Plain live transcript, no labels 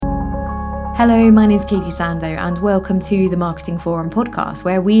Hello, my name's Katie Sando and welcome to the Marketing Forum podcast,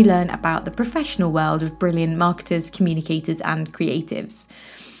 where we learn about the professional world of brilliant marketers, communicators and creatives.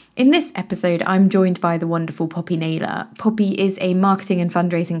 In this episode, I'm joined by the wonderful Poppy Naylor. Poppy is a marketing and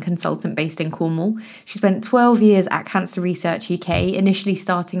fundraising consultant based in Cornwall. She spent 12 years at Cancer Research UK, initially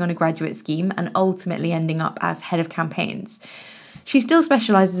starting on a graduate scheme and ultimately ending up as head of campaigns. She still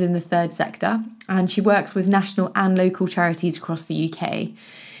specialises in the third sector and she works with national and local charities across the UK.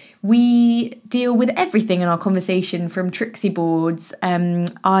 We deal with everything in our conversation, from Trixie boards.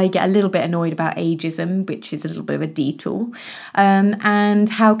 I get a little bit annoyed about ageism, which is a little bit of a detour, and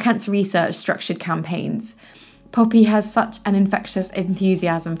how Cancer Research structured campaigns. Poppy has such an infectious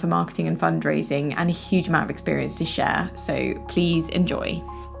enthusiasm for marketing and fundraising and a huge amount of experience to share, so please enjoy.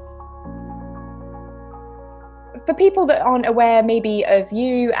 For people that aren't aware maybe of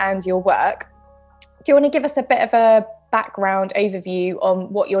you and your work, do you want to give us a bit of a background overview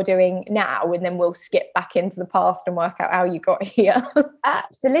on what you're doing now, and then we'll skip back into the past and work out how you got here?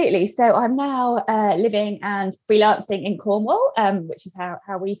 Absolutely. So I'm now living and freelancing in Cornwall, which is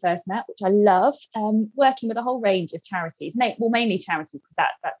how we first met, which I love, working with a whole range of charities, mainly charities,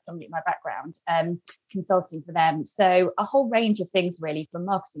 because that's predominantly my background, consulting for them. So a whole range of things, really, from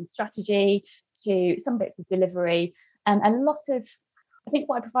marketing strategy to some bits of delivery, and a lot of, I think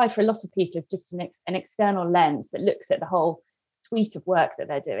what I provide for a lot of people is just an external lens that looks at the whole suite of work that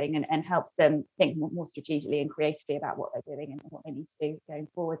they're doing and helps them think more strategically and creatively about what they're doing and what they need to do going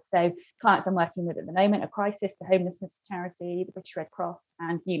forward. So clients I'm working with at the moment are Crisis, the homelessness charity, the British Red Cross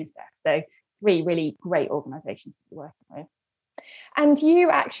and UNICEF. So three really great organisations to be working with. And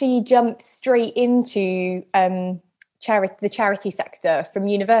you actually jumped straight into the charity sector from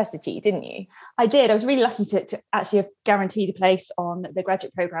university, didn't you? I did. I was really lucky to actually have guaranteed a place on the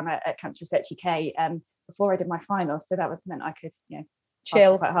graduate programme at Cancer Research UK before I did my finals. So that meant I could,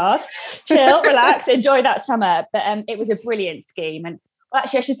 chill quite hard, chill, relax, enjoy that summer. But it was a brilliant scheme. And well,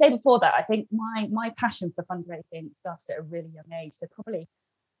 actually, I should say before that, I think my passion for fundraising started at a really young age. So probably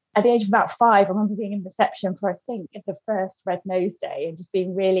at the age of about 5, I remember being in reception for, I think, the first Red Nose Day and just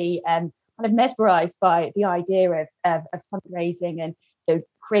being really kind of mesmerised by the idea of fundraising and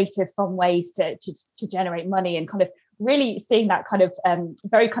creative, fun ways to generate money, and kind of really seeing that kind of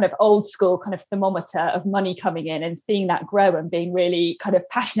very kind of old school kind of thermometer of money coming in and seeing that grow and being really kind of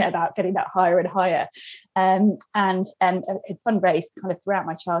passionate about getting that higher and higher. And had fundraised kind of throughout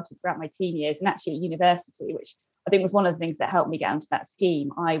my childhood, throughout my teen years, and actually at university, which I think was one of the things that helped me get onto that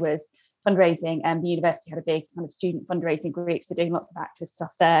scheme. I was fundraising, and the university had a big kind of student fundraising group, so doing lots of active stuff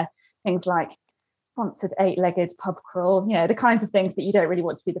there, things like sponsored 8-legged pub crawl, the kinds of things that you don't really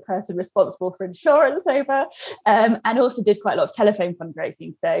want to be the person responsible for insurance over, and also did quite a lot of telephone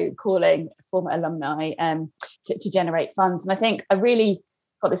fundraising, so calling former alumni to generate funds. And I think I really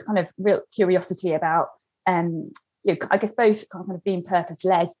got this kind of real curiosity about I guess both kind of being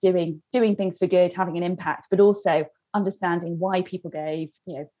purpose-led, doing things for good, having an impact, but also understanding why people gave,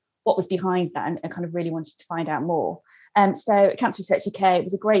 what was behind that, and kind of really wanted to find out more. So at Cancer Research UK, it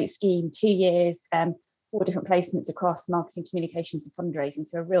was a great scheme, 2 years, 4 different placements across marketing, communications and fundraising,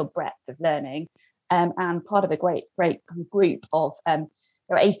 so a real breadth of learning, and part of a great kind of group of, there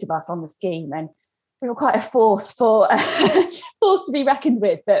were 8 of us on the scheme, and we were quite a force to be reckoned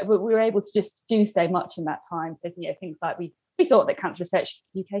with, but we were able to just do so much in that time. So things like we thought that Cancer Research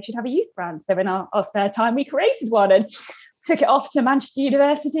UK should have a youth brand, so in our spare time we created one and took it off to Manchester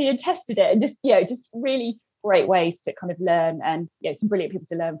University and tested it, and just really great ways to kind of learn, and some brilliant people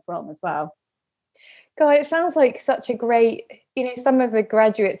to learn from as well. God, it sounds like such a great, some of the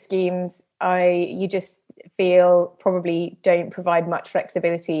graduate schemes you just feel probably don't provide much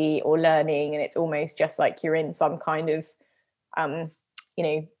flexibility or learning, and it's almost just like you're in some kind of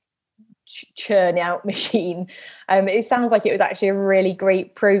churn out machine. It sounds like it was actually a really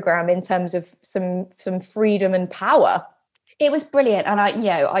great program in terms of some freedom and power. It was brilliant, and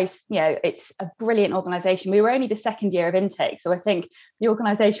it's a brilliant organisation. We were only the second year of intake, so I think the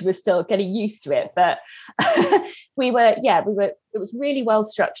organisation was still getting used to it. But we were. It was really well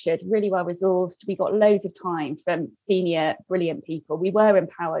structured, really well resourced. We got loads of time from senior, brilliant people. We were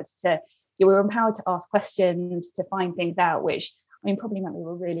empowered to ask questions, to find things out, which probably meant we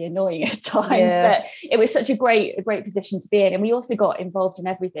were really annoying at times. Yeah. But it was such a great position to be in, and we also got involved in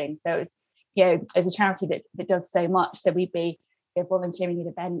everything. So it was, as a charity that does so much, so we'd be volunteering at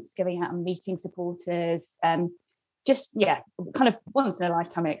events, going out and meeting supporters, kind of once in a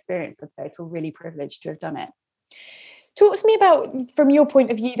lifetime experience. I'd say feel really privileged to have done it. Talk to me about, from your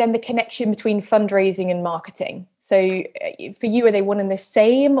point of view then, the connection between fundraising and marketing. So for you, are they one and the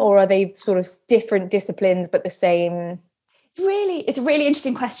same, or are they sort of different disciplines but the same? It's a really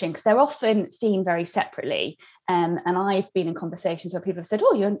interesting question, because they're often seen very separately. And I've been in conversations where people have said,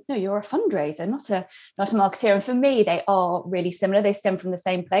 "Oh, you're a fundraiser, not a marketeer." And for me, they are really similar. They stem from the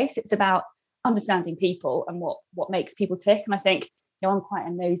same place. It's about understanding people and what makes people tick. And I think, I'm quite a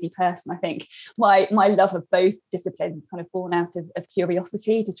nosy person. I think my love of both disciplines is kind of born out of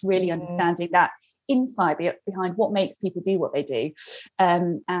curiosity, just really understanding that insight behind what makes people do what they do,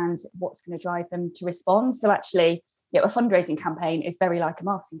 and what's going to drive them to respond. So actually, a fundraising campaign is very like a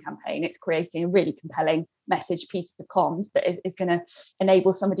marketing campaign. It's creating a really compelling message, piece of comms that is going to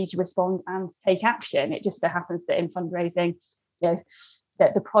enable somebody to respond and take action. It just so happens that in fundraising, that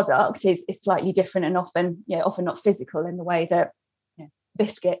the product is slightly different, and often not physical in the way that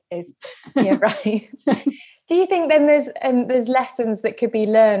biscuit is. Yeah, right. Do you think then there's lessons that could be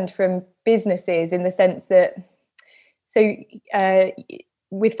learned from businesses, in the sense that,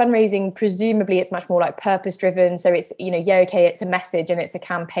 with fundraising, presumably it's much more like purpose driven, so it's okay, it's a message and it's a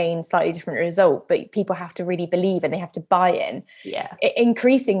campaign, slightly different result, but people have to really believe and they have to buy in.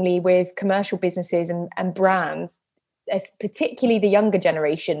 Increasingly with commercial businesses and brands, particularly the younger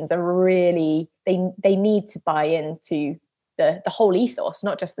generations, are really, they need to buy into the whole ethos,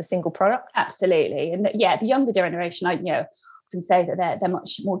 not just the single product. Absolutely. And the younger generation, I often say that they're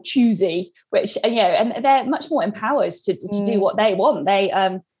much more choosy, which and they're much more empowered to do what they want. They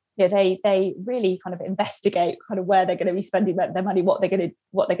they really kind of investigate kind of where they're going to be spending their money, what they're going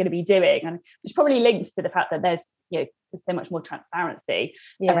to be doing, and which probably links to the fact that there's so much more transparency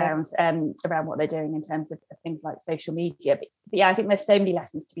around what they're doing in terms of things like social media. But I think there's so many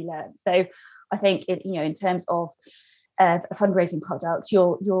lessons to be learned. So I think in terms of a fundraising product,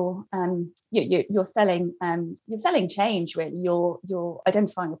 you're selling change. Really, you're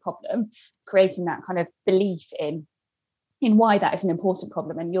identifying a problem, creating that kind of belief in why that is an important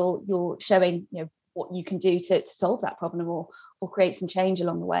problem, and you're showing what you can do to solve that problem, or create some change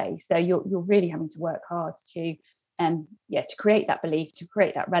along the way. So you're really having to work hard to create that belief, to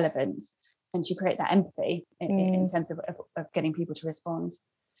create that relevance, and to create that empathy in terms of getting people to respond.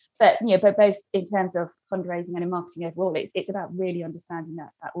 But but both in terms of fundraising and in marketing overall, it's about really understanding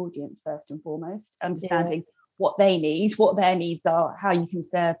that audience first and foremost, understanding what they need, what their needs are, how you can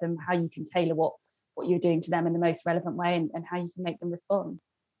serve them, how you can tailor what you're doing to them in the most relevant way, and how you can make them respond.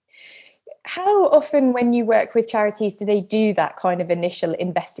 How often, when you work with charities, do they do that kind of initial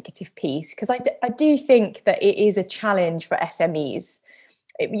investigative piece? Because I do think that it is a challenge for SMEs.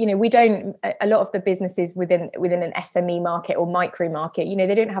 We don't, a lot of the businesses within an SME market or micro market,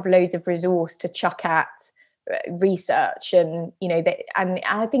 they don't have loads of resource to chuck at research, and and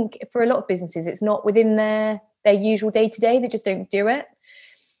I think for a lot of businesses it's not within their usual day-to-day. They just don't do it.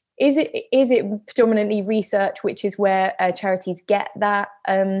 Is it predominantly research, which is where charities get that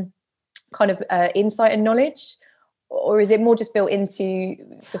kind of insight and knowledge, or is it more just built into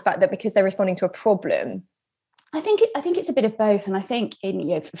the fact that because they're responding to a problem? I think it's a bit of both, and I think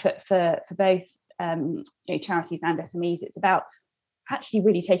for both charities and SMEs, it's about actually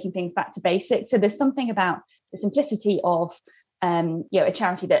really taking things back to basics. So there's something about the simplicity of a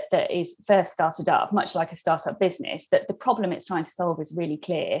charity that is first started up, much like a startup business, that the problem it's trying to solve is really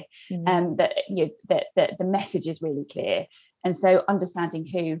clear, and that the message is really clear, and so understanding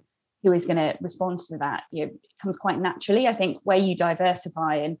who is going to respond to that comes quite naturally. I think where you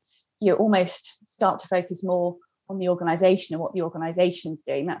diversify and you almost start to focus more on the organisation and what the organisation's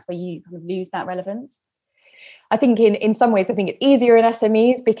doing, that's where you kind of lose that relevance. I think in some ways, I think it's easier in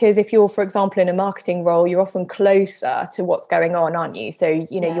SMEs, because if you're, for example, in a marketing role, you're often closer to what's going on, aren't you? So,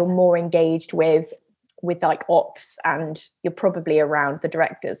 you're more engaged with like ops, and you're probably around the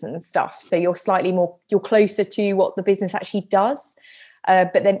directors and stuff. So you're closer to what the business actually does.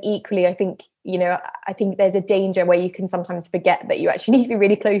 But then equally, I think there's a danger where you can sometimes forget that you actually need to be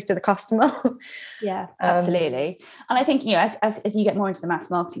really close to the customer. Yeah, absolutely. And I think as you get more into the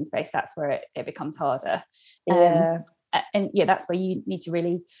mass marketing space, that's where it becomes harder. And that's where you need to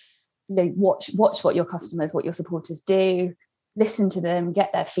really watch what your customers, what your supporters do, listen to them,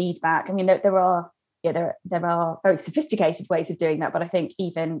 get their feedback. I mean, there are very sophisticated ways of doing that, but I think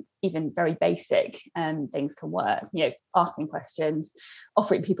even very basic things can work. Asking questions,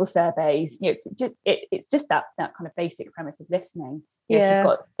 offering people surveys. It's just that kind of basic premise of listening.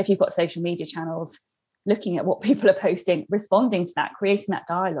 If you've got social media channels, looking at what people are posting, responding to that, creating that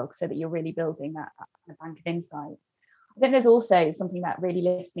dialogue, so that you're really building that kind of bank of insights. I think there's also something about really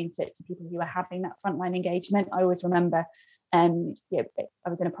listening to people who are having that frontline engagement. I always remember. I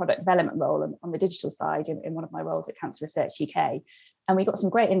was in a product development role on the digital side in one of my roles at Cancer Research UK, and we got some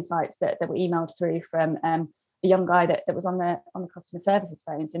great insights that were emailed through from a young guy that was on the customer services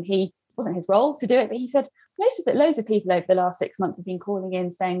phones, and he wasn't his role to do it, but he said, noticed that loads of people over the last 6 months have been calling in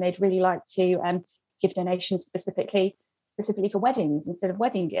saying they'd really like to give donations specifically for weddings instead of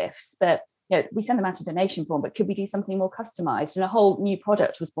wedding gifts. But we send them out a donation form, but could we do something more customized? And a whole new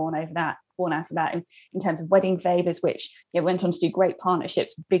product was born out of that in terms of wedding favors, which went on to do great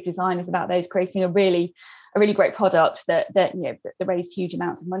partnerships with big designers about those, creating a really great product that raised huge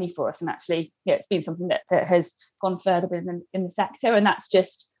amounts of money for us. And actually, it's been something that has gone further in the sector. And that's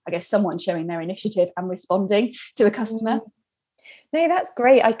just, I guess, someone showing their initiative and responding to a customer. No, that's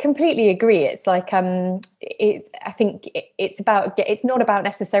great. I completely agree. It's like I think it's not about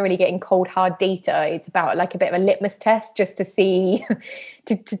necessarily getting cold hard data. It's about like a bit of a litmus test just to see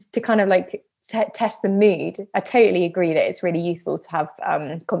to kind of like test the mood. I totally agree that it's really useful to have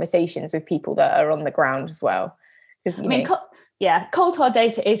conversations with people that are on the ground as well. Because cold hard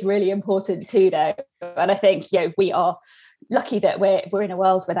data is really important too, though. And I think we are lucky that we're in a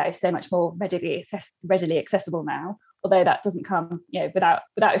world where that is so much more readily accessible now. Although that doesn't come, without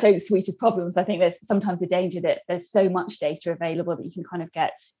its own suite of problems. I think there's sometimes a danger that there's so much data available that you can kind of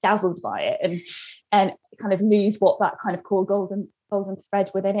get dazzled by it and kind of lose what that kind of core golden thread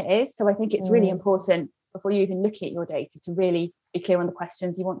within it is. So I think it's really important before you even look at your data to really be clear on the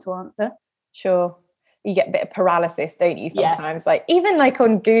questions you want to answer. Sure. You get a bit of paralysis, don't you, sometimes? Like even like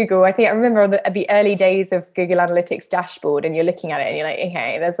on Google, I think I remember at the early days of Google Analytics dashboard, and you're looking at it and you're like,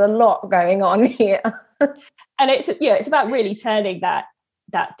 okay, there's a lot going on here. And it's about really turning that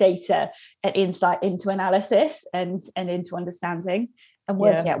data and insight into analysis and into understanding and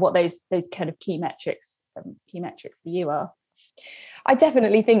working out what those kind of key metrics for you are. I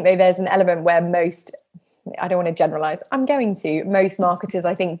definitely think though there's an element where I don't want to generalize. Most marketers,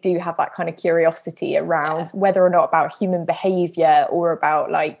 I think, do have that kind of curiosity around whether or not about human behavior or about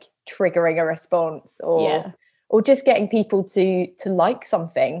like triggering a response or just getting people to like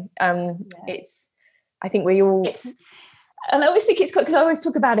something. I think we all. And I always think it's because I always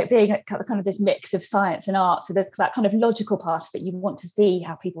talk about it being kind of this mix of science and art. So there's that kind of logical part of it. You want to see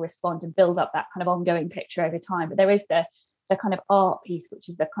how people respond and build up that kind of ongoing picture over time. But there is the kind of art piece, which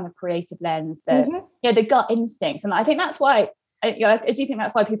is the kind of creative lens, the gut instincts. And I think that's why I do think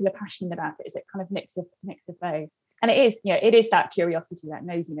that's why people are passionate about it. Is it kind of mix of both? And it is that curiosity, that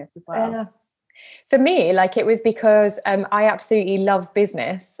nosiness as well. For me, like it was because I absolutely love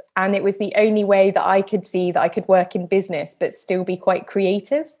business, and it was the only way that I could see that I could work in business but still be quite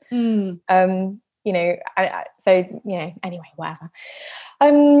creative. Anyway, whatever.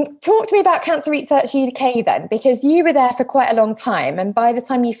 Talk to me about Cancer Research UK then, because you were there for quite a long time, and by the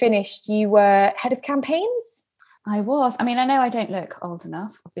time you finished, you were head of campaigns. I was. I mean, I know I don't look old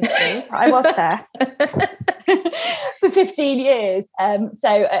enough, obviously. But I was there for 15 years. So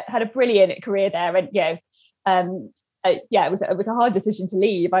I had a brilliant career there, and it was a hard decision to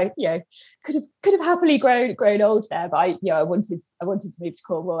leave. I could have happily grown old there, but I wanted to move to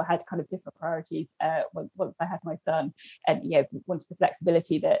Cornwall. I had kind of different priorities once I had my son, and wanted the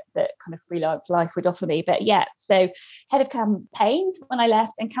flexibility that kind of freelance life would offer me. But so head of campaigns when I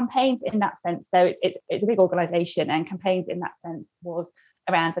left, and campaigns in that sense. So it's a big organisation, and campaigns in that sense was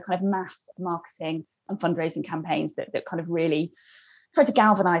around the kind of mass marketing and fundraising campaigns that kind of really tried to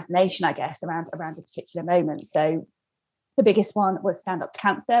galvanise the nation, I guess, around a particular moment. So the biggest one was Stand Up to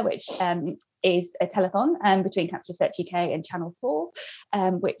Cancer, which is a telethon between Cancer Research UK and Channel 4,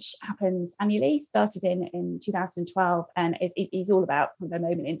 which happens annually, started in 2012, and is all about kind of a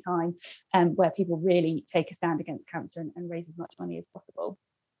moment in time where people really take a stand against cancer and raise as much money as possible.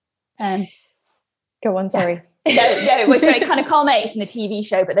 Go on, sorry. So it kind of culminates in the TV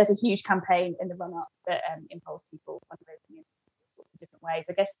show, but there's a huge campaign in the run-up that involves people fundraising in all sorts of different ways.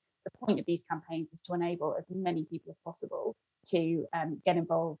 I guess the point of these campaigns is to enable as many people as possible to get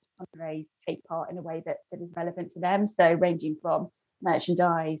involved, fundraise, take part in a way that is relevant to them. So ranging from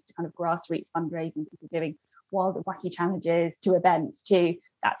merchandise to kind of grassroots fundraising, people doing wild and wacky challenges, to events, to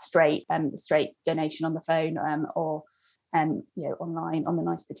that straight donation on the phone or online on the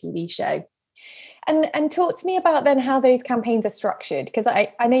night of the TV show. And talk to me about then how those campaigns are structured, because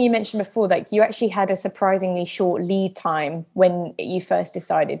I know you mentioned before that you actually had a surprisingly short lead time when you first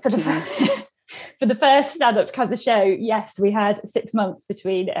decided to for the first Stand Up to Cancer show. Yes, we had 6 months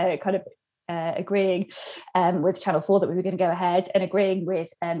between agreeing with Channel 4 that we were going to go ahead, and agreeing with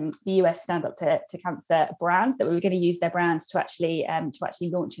the US Stand Up to Cancer brand that we were going to use their brands to actually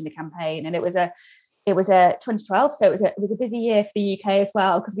launch in the campaign. And it was a 2012, so it was a busy year for the UK as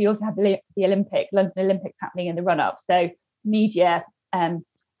well, because we also had the London Olympics happening in the run-up. So media and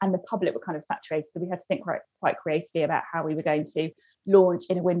the public were kind of saturated, so we had to think quite creatively about how we were going to launch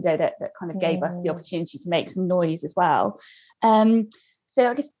in a window that kind of gave us the opportunity to make some noise as well. So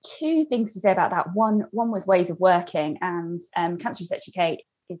I guess two things to say about that. One was ways of working, and Cancer Research UK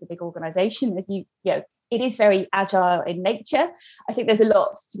is a big organisation, as you know. It is very agile in nature. I think there's a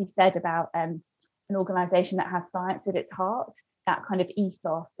lot to be said about an organisation that has science at its heart. That kind of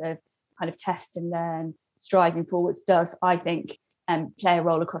ethos of kind of test and learn, striving forwards, does, I think, play a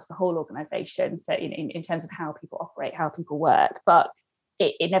role across the whole organisation. So in terms of how people operate, how people work, but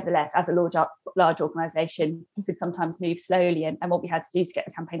it nevertheless, as a large organisation, you could sometimes move slowly. And what we had to do to get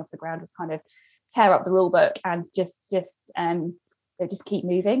the campaign off the ground was kind of tear up the rule book and just keep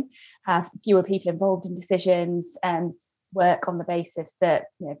moving, have fewer people involved in decisions, and work on the basis that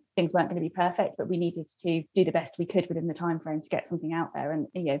things weren't going to be perfect, but we needed to do the best we could within the time frame to get something out there.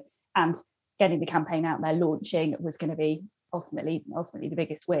 And getting the campaign out there, launching, was going to be ultimately the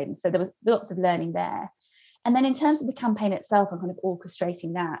biggest win. So there was lots of learning there. And then in terms of the campaign itself and kind of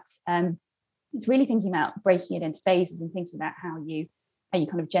orchestrating that, it's really thinking about breaking it into phases and thinking about how you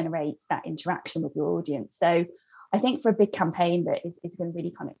kind of generate that interaction with your audience. So I think for a big campaign that is going to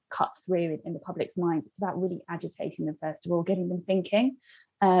really kind of cut through in the public's minds, it's about really agitating them first of all, getting them thinking.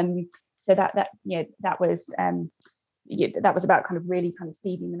 So that was about kind of really kind of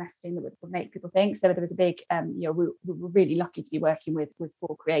seeding the messaging that would make people think. So there was a big, we were really lucky to be working with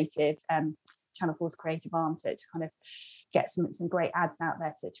 4 Creative, Channel 4's creative arm, to kind of get some great ads out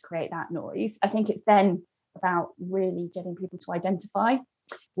there to create that noise. I think it's then about really getting people to identify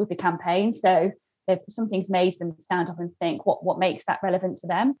with the campaign. So some things made them stand up and think what makes that relevant to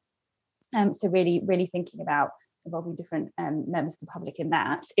them. So really thinking about involving different members of the public in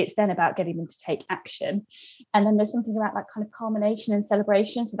that. It's then about getting them to take action. And then there's something about that kind of culmination and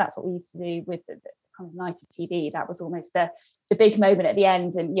celebration. So that's what we used to do with the kind of night of TV. That was almost the big moment at the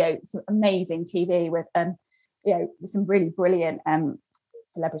end, and some amazing TV with some really brilliant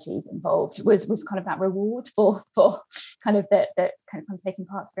celebrities involved was kind of that reward for kind of the kind of taking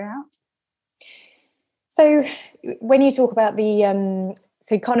part throughout. So when you talk about the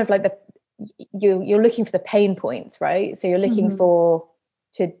so kind of like you're looking for the pain points, right? So you're looking for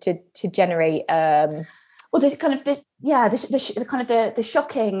to generate well, the kind of the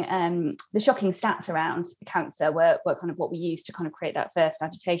shocking stats around cancer were kind of what we used to kind of create that first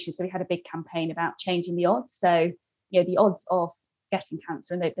agitation. So we had a big campaign about changing the odds. So the odds of getting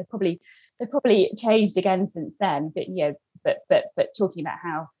cancer, and they've probably changed again since then. But talking about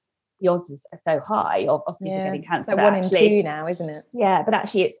how the odds are so high of people getting cancer. So 1 in 2 now, isn't it? Yeah, but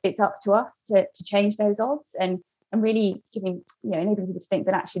actually it's up to us to change those odds and really giving, enabling people to think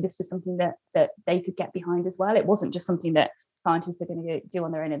that actually this was something that they could get behind as well. It wasn't just something that scientists are going to do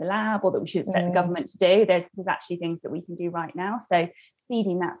on their own in the lab, or that we should expect the government to do. There's actually things that we can do right now. So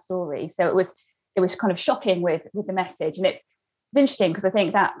seeding that story. So it was kind of shocking with the message. And it's interesting because I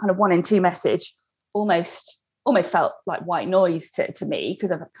think that kind of 1 in 2 message almost felt like white noise to me,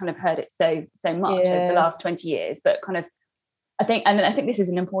 because I've kind of heard it so much over the last 20 years. But kind of I think this is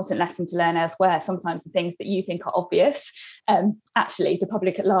an important lesson to learn elsewhere. Sometimes the things that you think are obvious, actually the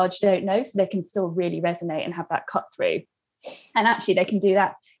public at large don't know, so they can still really resonate and have that cut through. And actually they can do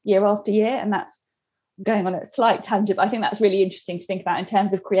that year after year. And that's going on a slight tangent, but I think that's really interesting to think about in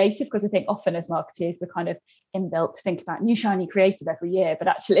terms of creative, because I think often as marketeers we're kind of inbuilt to think about new shiny creative every year, but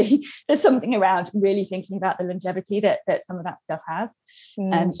actually there's something around really thinking about the longevity that some of that stuff has.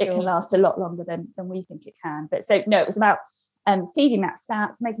 It can last a lot longer than we think it can. But so no, it was about seeding that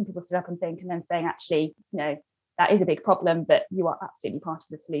stat, making people sit up and think, and then saying, actually, that is a big problem, but you are absolutely part of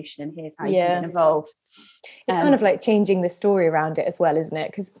the solution, and here's how you can get involved. It's kind of like changing the story around it as well, isn't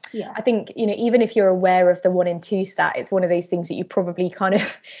it? Because I think, even if you're aware of the 1 in 2 stat, it's one of those things that you probably kind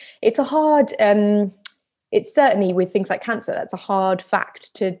of, it's a hard, it's certainly with things like cancer, that's a hard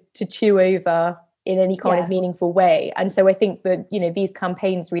fact to chew over in any kind of meaningful way. And so I think that, these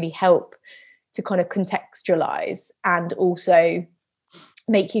campaigns really help to kind of contextualize and also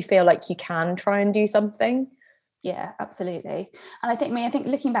make you feel like you can try and do something. Yeah, absolutely. And I think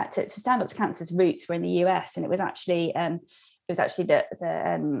looking back to Stand Up to Cancer's roots were in the US, and it was actually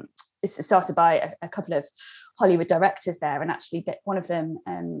it's started by a couple of Hollywood directors there, and actually that one of them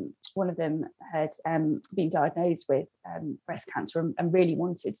had been diagnosed with breast cancer and really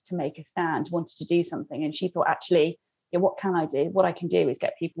wanted to make a stand, wanted to do something, and she thought, actually, what can I do? What I can do is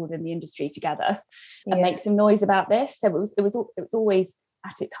get people within the industry together and make some noise about this. So it was always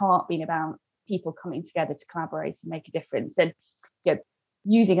at its heart been about people coming together to collaborate and make a difference, and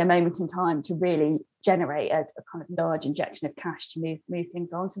using a moment in time to really generate a kind of large injection of cash to move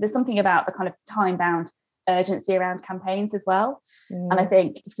things on. So there's something about the kind of time-bound urgency around campaigns as well. And I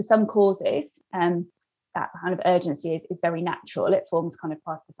think for some causes, that kind of urgency is very natural. It forms kind of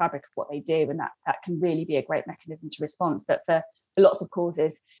part of the fabric of what they do, and that can really be a great mechanism to respond. But for lots of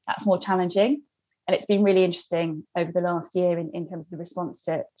causes, that's more challenging. And it's been really interesting over the last year in terms of the response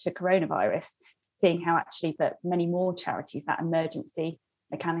to coronavirus, seeing how actually for many more charities that emergency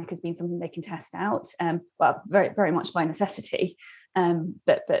mechanic has been something they can test out, well, very, very much by necessity,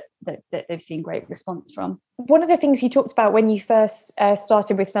 but that they've seen great response from. One of the things you talked about when you first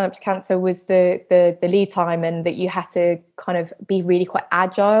started with Stand Up to Cancer was the lead time, and that you had to kind of be really quite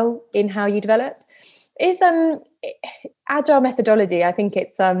agile in how you developed. Is agile methodology, I think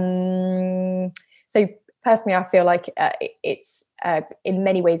it's so personally I feel like it's in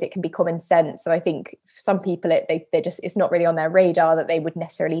many ways it can be common sense, and I think for some people they just, it's not really on their radar that they would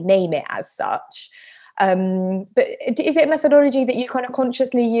necessarily name it as such, but is it a methodology that you kind of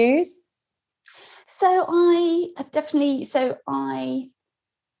consciously use? So I've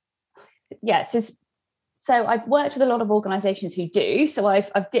worked with a lot of organisations who do, so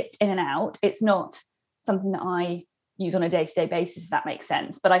I've dipped in and out. It's not something that I use on a day-to-day basis, if that makes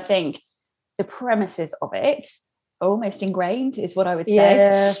sense, but I think the premises of it are almost ingrained, is what I would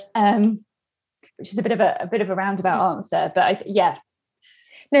say. Which is a bit of a roundabout answer, but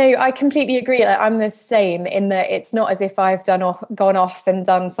No, I completely agree. I'm the same in that it's not as if I've gone off and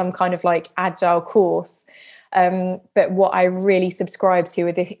done some kind of like agile course. But what I really subscribe to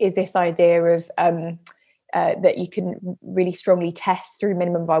is this idea of that you can really strongly test through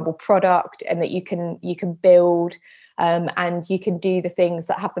minimum viable product, and that you can build and you can do the things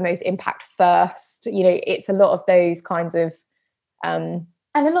that have the most impact first. You know, it's a lot of those kinds of and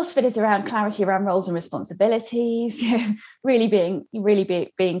a lot of it is around clarity around roles and responsibilities, really being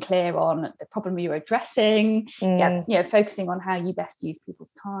clear on the problem you're addressing, focusing on how you best use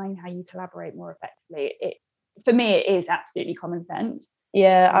people's time, how you collaborate more effectively. For me, it is absolutely common sense.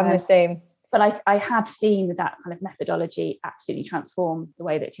 Yeah, I'm the same. But I have seen that kind of methodology absolutely transform the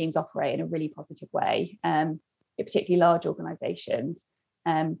way that teams operate in a really positive way, particularly large organisations.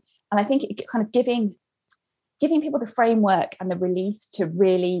 And I think it kind of giving people the framework and the release to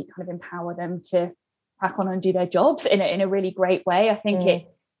really kind of empower them to crack on and do their jobs in a really great way. I think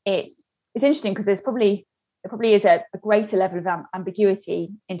it's interesting because there probably is a greater level of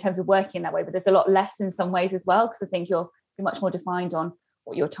ambiguity in terms of working that way, but there's a lot less in some ways as well, because I think you're much more defined on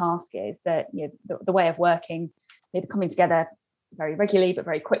what your task is, that the way of working, maybe coming together very regularly but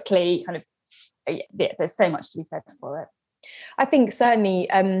very quickly, kind of there's so much to be said for it. I think certainly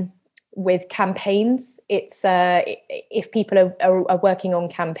with campaigns, it's if people are working on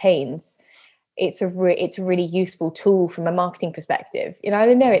campaigns, it's a really useful tool from a marketing perspective. I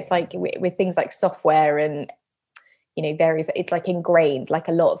don't know, it's like with things like software and various, it's like ingrained, like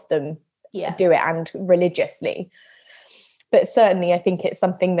a lot of them do it, and religiously. But certainly I think it's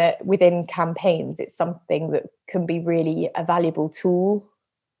something that within campaigns, it's something that can be really a valuable tool.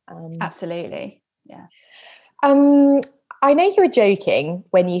 Absolutely. I know you were joking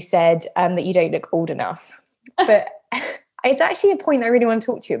when you said that you don't look old enough, but it's actually a point I really want to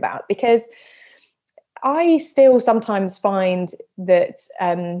talk to you about, because I still sometimes find that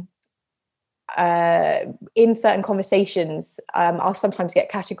in certain conversations, I'll sometimes get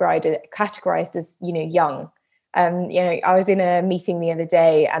categorized as, young. I was in a meeting the other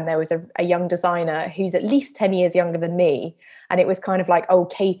day, and there was a young designer who's at least 10 years younger than me. And it was kind of like, oh,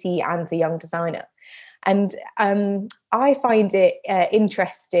 Katie and the young designer. And I find it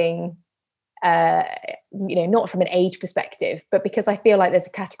interesting, not from an age perspective, but because I feel like there's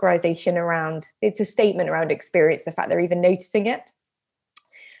a categorization around, it's a statement around experience, the fact they're even noticing it.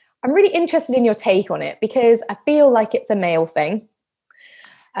 I'm really interested in your take on it, because I feel like it's a male thing.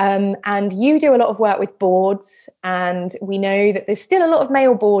 And you do a lot of work with boards, and we know that there's still a lot of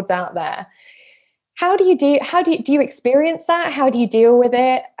male boards out there. Do you experience that? How do you deal with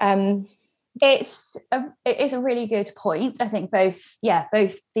it? It is a really good point. I think both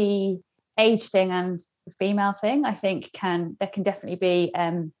the age thing and the female thing, I think there can definitely be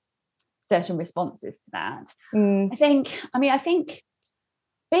certain responses to that. I think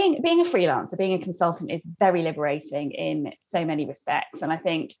being a freelancer, being a consultant is very liberating in so many respects. And I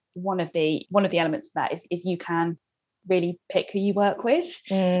think one of the elements of that is you can really pick who you work with.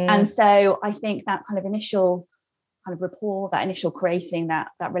 And so I think that kind of initial kind of rapport, that initial creating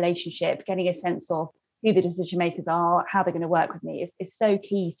that relationship, getting a sense of who the decision makers are, how they're going to work with me is so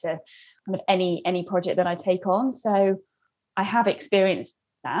key to kind of any project that I take on. So I have experienced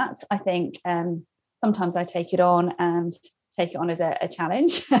that. I think sometimes I take it on as a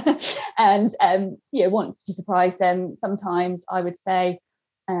challenge and want to surprise them. Sometimes I would say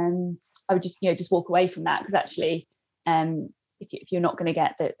I would just walk away from that, because actually if you're not going to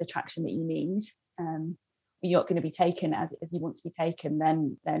get the traction that you need, you're not going to be taken as you want to be taken,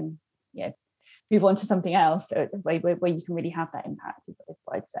 then move on to something else, so where you can really have that impact is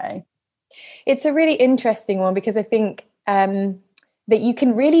what I'd say. It's a really interesting one, because I think that you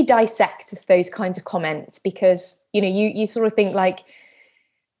can really dissect those kinds of comments, because you sort of think like,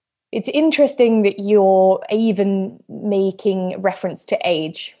 it's interesting that you're even making reference to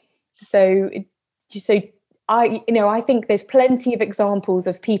age. So I think there's plenty of examples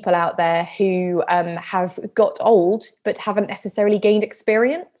of people out there who have got old but haven't necessarily gained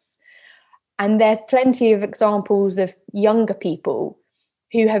experience. And there's plenty of examples of younger people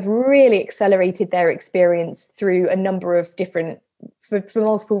who have really accelerated their experience through a number of different, for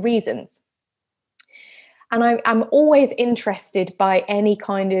multiple reasons. And I'm always interested by any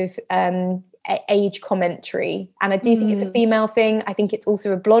kind of age commentary. And I do think it's a female thing. I think it's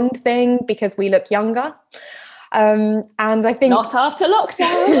also a blonde thing, because we look younger. And I think not after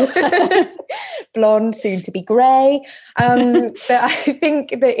lockdown. Blonde, soon to be grey. But I think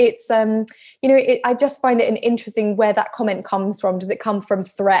that it's I just find it an interesting where that comment comes from. Does it come from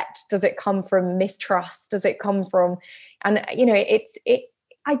threat? Does it come from mistrust? Does it come from, and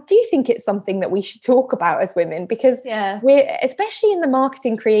I do think it's something that we should talk about as women, because we're, especially in the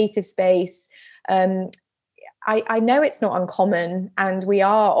marketing creative space, I know it's not uncommon, and we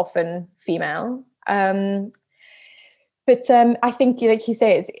are often female. But I think, like you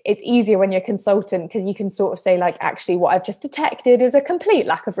say, it's easier when you're a consultant, because you can sort of say, like, actually, what I've just detected is a complete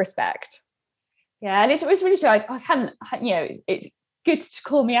lack of respect. Yeah, and it's really true. I hadn't, it's good to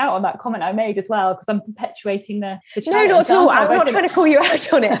call me out on that comment I made as well, because I'm perpetuating the challenge. No, not at all. I'm not trying to call you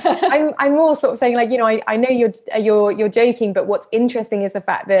out on it. I'm more sort of saying, like, I know you're joking, but what's interesting is the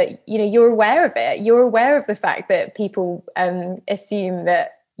fact that you're aware of it. You're aware of the fact that people assume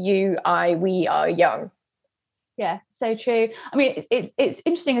that we are young. Yeah, so true. I mean, it's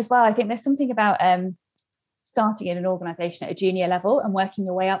interesting as well. I think there's something about starting in an organisation at a junior level and working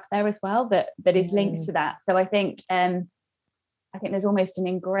your way up there as well that is linked to that. So I think there's almost an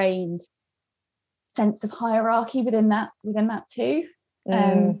ingrained sense of hierarchy within that too.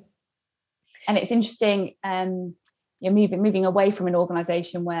 And it's interesting, moving away from an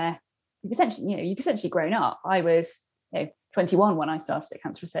organisation where you've essentially grown up. I was 21 when I started at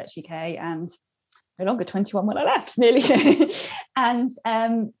Cancer Research UK, and no longer 21 when I left, nearly. And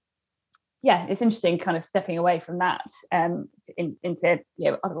it's interesting kind of stepping away from that into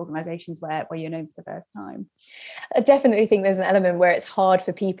other organisations where you're known for the first time. I definitely think there's an element where it's hard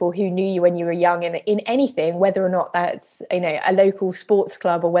for people who knew you when you were young in anything, whether or not that's a local sports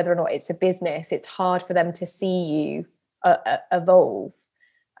club or whether or not it's a business. It's hard for them to see you evolve.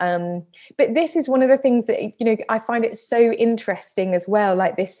 But this is one of the things that I find it so interesting as well,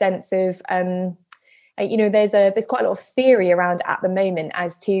 like this sense of there's quite a lot of theory around at the moment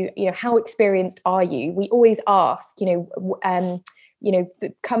as to how experienced are you. We always ask come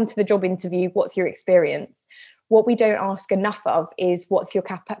to the job interview, what's your experience? What we don't ask enough of is what's your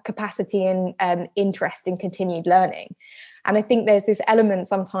capacity and interest in continued learning. And I think there's this element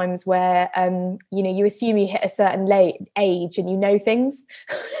sometimes where you assume you hit a certain age and you know things,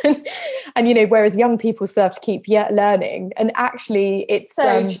 and whereas young people still have to keep learning. And actually, it's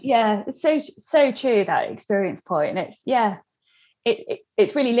it's so true, that experience point. And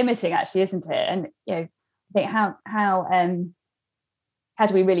it's really limiting, actually, isn't it? And I think how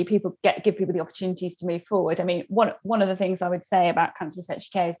do we really give people the opportunities to move forward? I mean, one of the things I would say about Cancer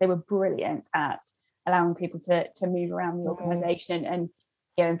Research UK is they were brilliant at allowing people to move around the organisation and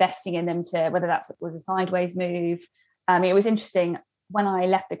investing in them, to whether that was a sideways move. It was interesting, when I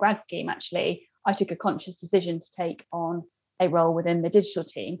left the grad scheme, actually, I took a conscious decision to take on a role within the digital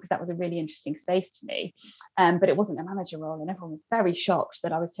team, because that was a really interesting space to me. But it wasn't a manager role, and everyone was very shocked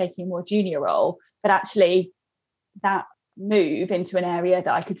that I was taking a more junior role. But actually, that move into an area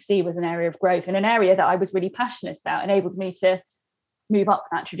that I could see was an area of growth, and an area that I was really passionate about, enabled me to move up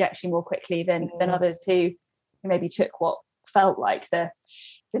that trajectory more quickly than others who maybe took what felt like this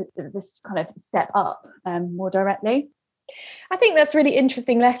kind of step up more directly. I think that's a really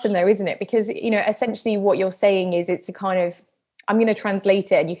interesting lesson, though, isn't it? Because essentially what you're saying is, it's a kind of, I'm going to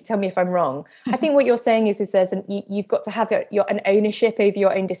translate it and you can tell me if I'm wrong. I think what you're saying is you've got to have an ownership over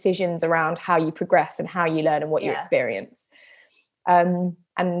your own decisions around how you progress and how you learn and what you experience. I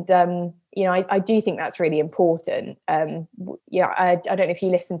do think that's really important. I don't know if you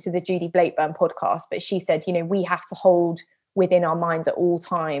listened to the Judy Blakeburn podcast, but she said, we have to hold within our minds at all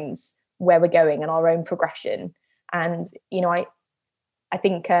times where we're going and our own progression. And, I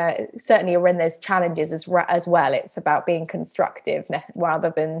think certainly when there's challenges as well, it's about being constructive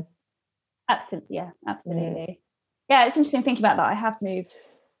rather than. Absolutely. Yeah, absolutely. Yeah, it's interesting thinking about that. I have moved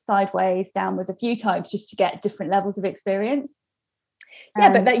sideways, downwards a few times just to get different levels of experience.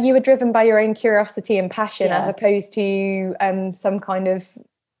 Yeah, but that you were driven by your own curiosity and passion, as Yeah. opposed to some kind of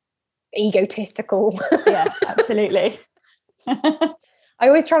egotistical. Yeah, absolutely. I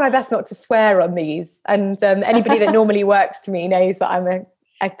always try my best not to swear on these, and anybody that normally works to me knows that I'm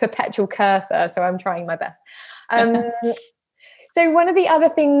a perpetual cursor, so I'm trying my best. So one of the other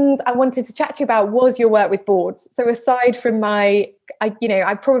things I wanted to chat to you about was your work with boards. So aside from I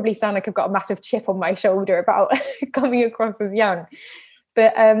probably sound like I've got a massive chip on my shoulder about coming across as young,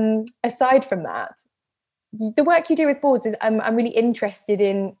 but aside from that, the work you do with boards is I'm really interested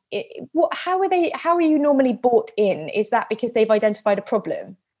in it. How are you normally brought in? Is that because they've identified a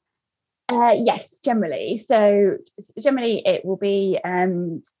problem? Yes, generally. So generally it will be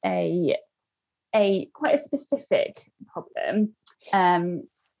a quite a specific problem.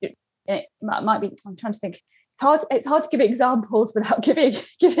 It might be, I'm trying to think, it's hard to give examples without giving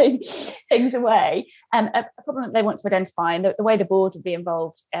things away. A problem that they want to identify, and the way the board would be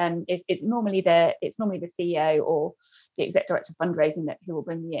involved is normally the CEO or the exec director of fundraising who will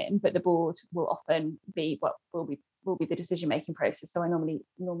bring me in, but the board will often be will be the decision making process. So I normally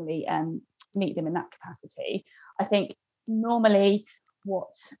meet them in that capacity. I think normally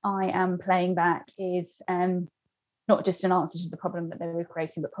what I am playing back is not just an answer to the problem that they were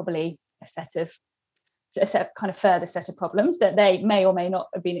creating, but probably a set of kind of further set of problems that they may or may not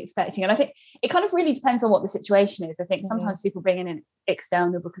have been expecting. And I think it kind of really depends on what the situation is. I think sometimes people bring in an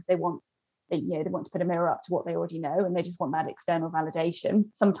external because they want to put a mirror up to what they already know, and they just want that external validation.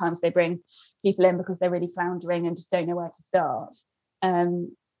 Sometimes they bring people in because they're really floundering and just don't know where to start.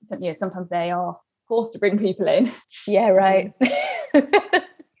 Sometimes they are forced to bring people in. Yeah, right.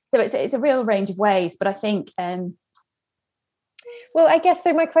 So it's a real range of ways, but I think well, I guess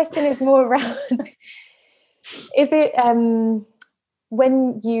so. My question is more around: is it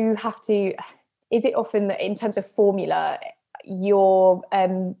when you have to? Is it often that in terms of formula, you're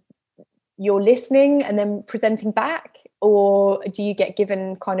listening and then presenting back, or do you get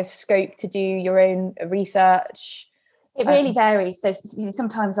given kind of scope to do your own research? It really varies. So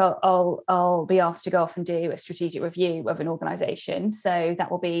sometimes I'll be asked to go off and do a strategic review of an organisation. So that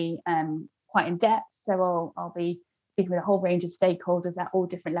will be quite in depth. So I'll be speaking with a whole range of stakeholders at all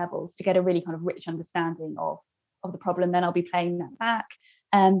different levels to get a really kind of rich understanding of the problem. Then I'll be playing that back.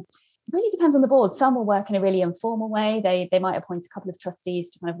 It really depends on the board. Some will work in a really informal way. They might appoint a couple of trustees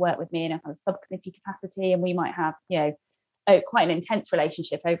to kind of work with me in a kind of subcommittee capacity, and we might have quite an intense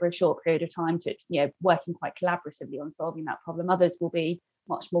relationship over a short period of time to working quite collaboratively on solving that problem. Others will be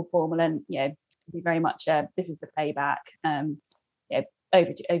much more formal and be very much this is the playback,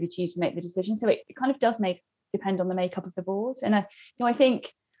 over to you to make the decision. So it kind of does depend on the makeup of the board. And I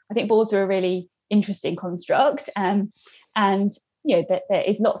think boards are a really interesting construct, and that there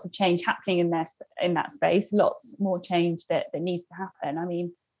is lots of change happening in that space, lots more change that needs to happen. I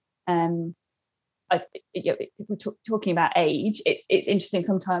mean, if we're talking about age, it's interesting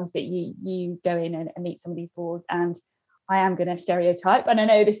sometimes that you go in and meet some of these boards, and I am going to stereotype, and I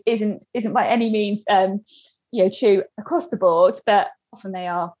know this isn't by any means true across the board, but often they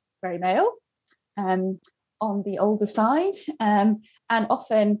are very male, on the older side, and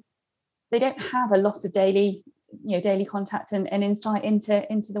often they don't have a lot of daily contact and insight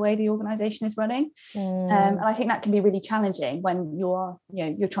into the way the organisation is running, and I think that can be really challenging when you're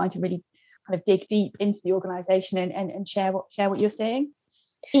trying to really kind of dig deep into the organisation and share what you're seeing.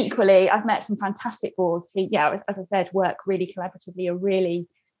 Equally, I've met some fantastic boards who, as I said, work really collaboratively, are really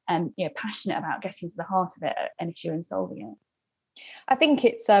passionate about getting to the heart of it, an issue, and solving it. I think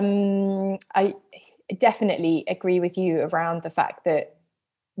it's I definitely agree with you around the fact that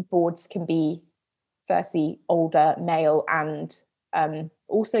boards can be firstly older, male, and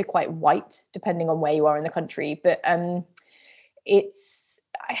also quite white, depending on where you are in the country. But I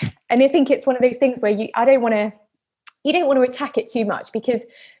think it's one of those things where you don't want to attack it too much, because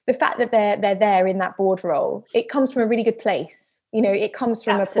the fact that they're there in that board role, it comes from a really good place. It comes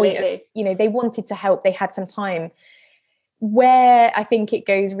from Absolutely. A point of, they wanted to help, they had some time. Where I think it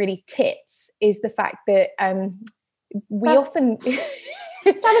goes really tits is the fact that we often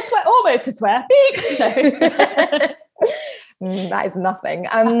it's not a swear, almost a swear. That is nothing.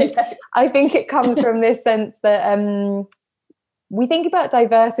 I think it comes from this sense that we think about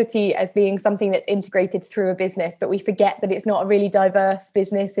diversity as being something that's integrated through a business, but we forget that it's not a really diverse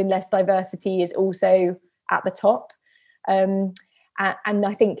business unless diversity is also at the top. And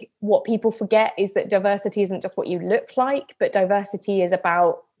I think what people forget is that diversity isn't just what you look like, but diversity is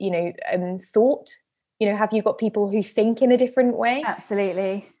about, thought. Have you got people who think in a different way?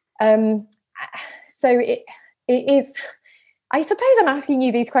 Absolutely. So it is, I suppose I'm asking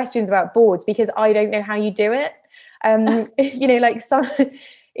you these questions about boards because I don't know how you do it. You know, like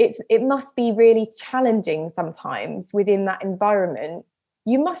it must be really challenging sometimes within that environment.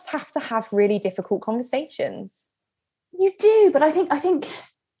 You must have to have really difficult conversations. You do, but I think when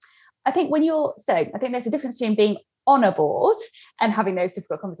I think there's a difference between being on a board and having those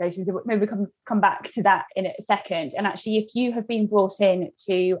difficult conversations. Maybe we come back to that in a second. And actually, if you have been brought in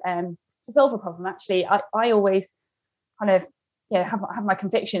to solve a problem, actually, I always kind of have my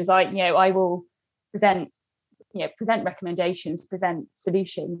convictions. I will present recommendations, present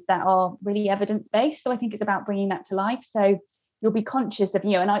solutions that are really evidence-based. So I think it's about bringing that to life. So you'll be conscious of,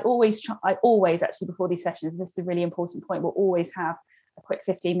 and I always actually before these sessions, this is a really important point, we'll always have a quick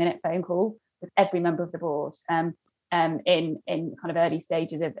 15-minute phone call with every member of the board in kind of early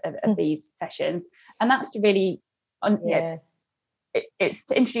stages of these sessions. And that's to really, it's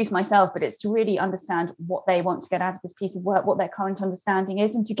to introduce myself, but it's to really understand what they want to get out of this piece of work, what their current understanding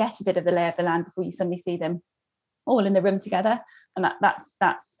is, and to get a bit of the lay of the land before you suddenly see them all in the room together. And that's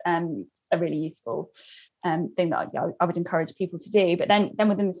a really useful thing that I would encourage people to do. But then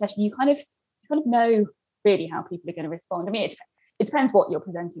within the session, you kind of know really how people are going to respond. I mean, it depends what you're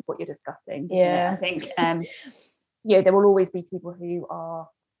presenting, what you're discussing. I think there will always be people who are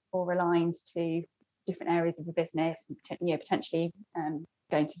more aligned to different areas of the business, and potentially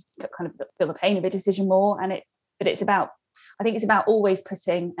going to kind of feel the pain of a decision more. But it's about always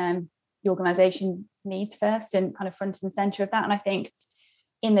putting the organisation's needs first and kind of front and centre of that. And I think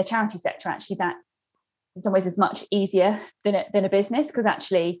in the charity sector, actually, that in some ways is much easier than a business, because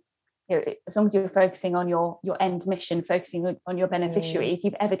actually, as long as you're focusing on your end mission, focusing on your beneficiaries,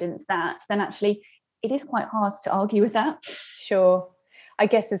 you've evidenced that, then actually it is quite hard to argue with that. Sure. I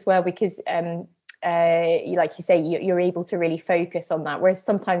guess as well, because like you say, you're able to really focus on that. Whereas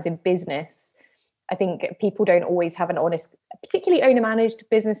sometimes in business, I think people don't always have an honest, particularly owner-managed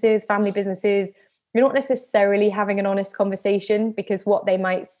businesses, family businesses, you're not necessarily having an honest conversation, because what they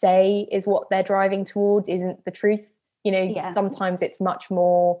might say is what they're driving towards isn't the truth. Sometimes it's much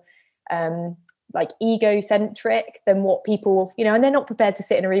more like egocentric than what people, and they're not prepared to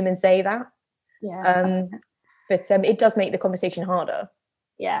sit in a room and say that. But it does make the conversation harder.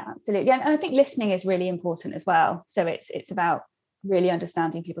 Yeah, absolutely. And I think listening is really important as well. So it's about really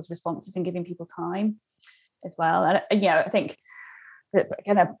understanding people's responses and giving people time as well. And I think that,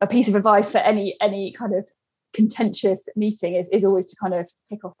 again, a piece of advice for any kind of contentious meeting is always to kind of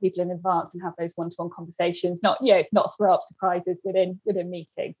pick off people in advance and have those one-to-one conversations, not throw up surprises within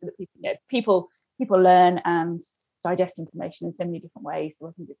meetings, so that people learn and digest information in so many different ways. So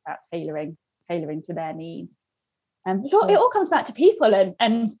I think it's about tailoring to their needs. So it all comes back to people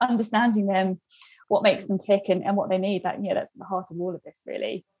and understanding them, what makes them tick and what they need. That's the heart of all of this,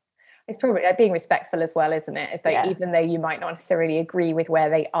 really. It's probably being respectful as well, isn't it? Even though you might not necessarily agree with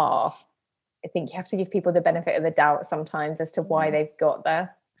where they are, I think you have to give people the benefit of the doubt sometimes as to why they've got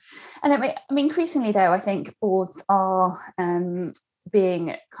there. And I mean, increasingly though, I think boards are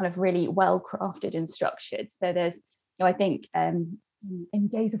being kind of really well crafted and structured. So there's, I think in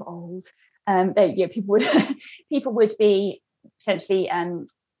days of old, people would be potentially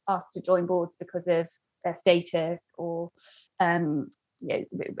asked to join boards because of their status, or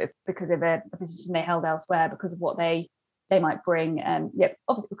because of a position they held elsewhere, because of what they might bring,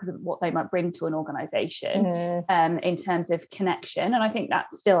 obviously because of what they might bring to an organisation in terms of connection. And I think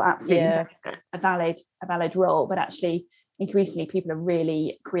that's still absolutely a valid role, but actually increasingly people are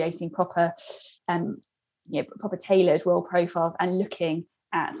really creating proper tailored role profiles and looking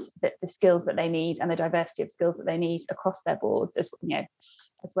at the skills that they need and the diversity of skills that they need across their boards, as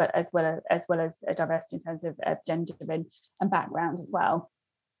well as a diversity in terms of gender and background as well.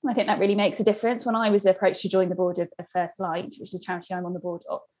 And I think that really makes a difference. When I was approached to join the board of First Light, which is a charity I'm on the board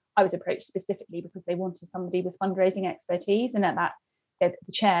of, I was approached specifically because they wanted somebody with fundraising expertise, and the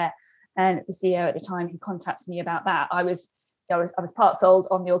chair and the CEO at the time who contacted me about that, I was part sold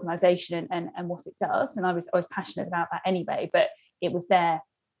on the organisation and what it does, and I was passionate about that anyway. But it was their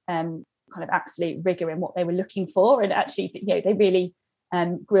kind of absolute rigour in what they were looking for, and actually, they really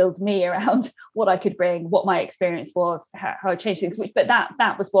grilled me around what I could bring, what my experience was, how I changed things. But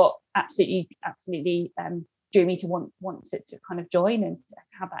that was what absolutely drew me to want to kind of join and to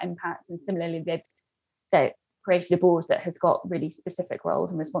have that impact. And similarly, they created a board that has got really specific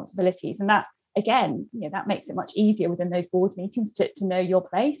roles and responsibilities, and that, again, that makes it much easier within those board meetings to know your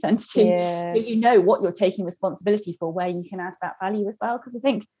place and to what you're taking responsibility for, where you can add that value as well. Because I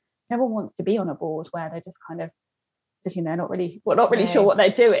think no one wants to be on a board where they're just kind of sitting there not really sure what they're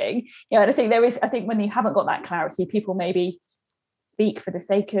doing. And I think when you haven't got that clarity, people maybe speak for the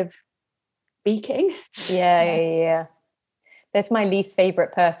sake of speaking. Yeah. That's my least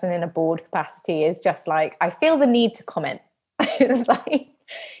favorite person in a board capacity, is just like, I feel the need to comment. It's like,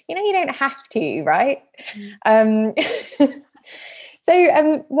 you don't have to, right?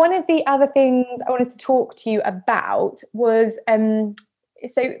 So one of the other things I wanted to talk to you about was,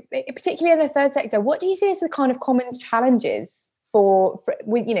 so particularly in the third sector, what do you see as the kind of common challenges for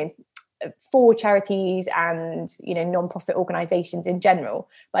charities and, non-profit organizations in general,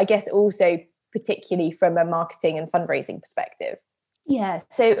 but I guess also particularly from a marketing and fundraising perspective? Yeah,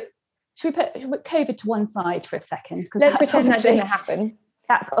 so should we put COVID to one side for a second? Let's pretend that didn't happen.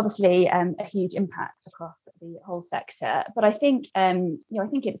 That's obviously a huge impact across the whole sector. But I think, I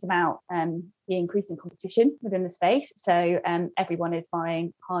think it's about the increasing competition within the space. So everyone is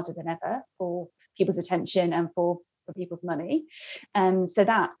vying harder than ever for people's attention and for people's money. So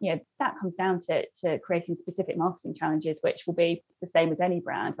that comes down to creating specific marketing challenges, which will be the same as any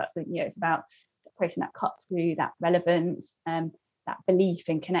brand. That's it's about creating that cut through, that relevance, that belief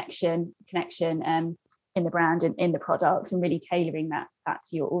in connection in the brand and in the product, and really tailoring that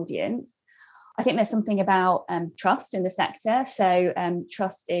to your audience. I think there's something about trust in the sector. So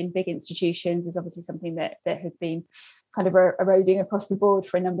trust in big institutions is obviously something that has been kind of eroding across the board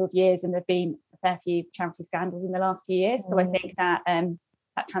for a number of years, and there've been a fair few charity scandals in the last few years. So I think that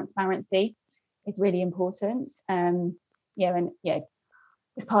that transparency is really important.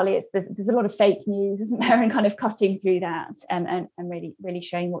 Because partly there's a lot of fake news, isn't there, and kind of cutting through that and really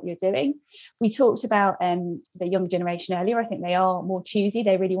showing what you're doing. We talked about the young generation earlier. I think they are more choosy.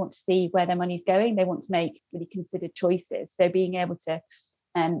 They really want to see where their money's going. They want to make really considered choices. So being able to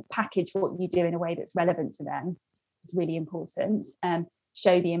package what you do in a way that's relevant to them is really important.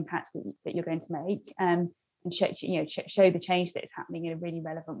 Show the impact that you're going to make, and show the change that is happening in a really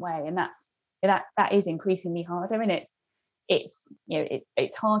relevant way. And that is increasingly harder, and it's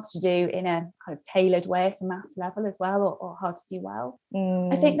hard to do in a kind of tailored way at a mass level as well, or hard to do well.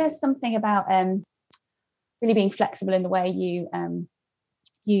 I think there's something about really being flexible in the way you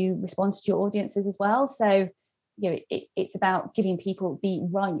respond to your audiences as well. So it's about giving people the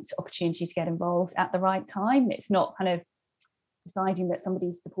right opportunity to get involved at the right time. It's not kind of deciding that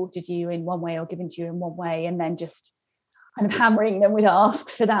somebody's supported you in one way or given to you in one way and then just kind of hammering them with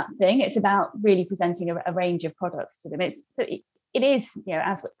asks for that thing. It's about really presenting a range of products to them. It is,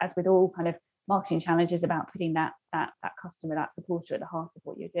 as with all kind of marketing challenges, about putting that customer, that supporter at the heart of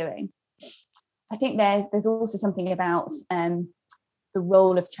what you're doing. I think there's also something about the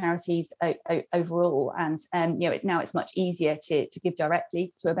role of charities overall, and now it's much easier to give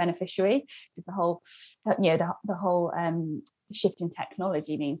directly to a beneficiary, because the whole shift in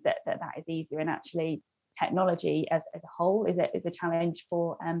technology means that is easier, and actually technology as a whole is a challenge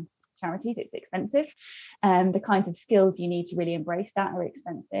for charities. It's expensive. The kinds of skills you need to really embrace that are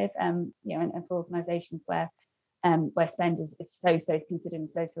expensive. And for organisations where spend is so considered and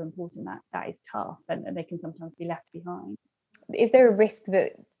so important, that is tough, and they can sometimes be left behind. Is there a risk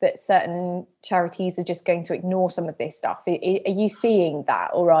that certain charities are just going to ignore some of this stuff? Are you seeing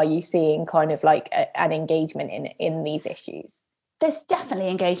that, or are you seeing kind of like an engagement in these issues? There's definitely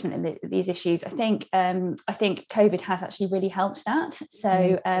engagement in these issues. I think COVID has actually really helped that.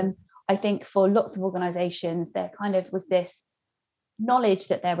 So I think for lots of organisations, there kind of was this knowledge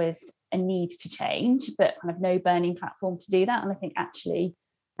that there was a need to change, but kind of no burning platform to do that. And I think actually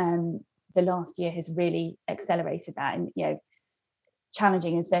the last year has really accelerated that, and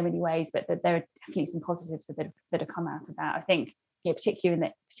challenging in so many ways, but there are definitely some positives that have come out of that. I think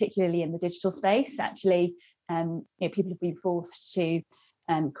particularly in the digital space, actually. People have been forced to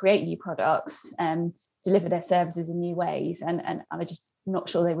create new products, deliver their services in new ways, and I'm just not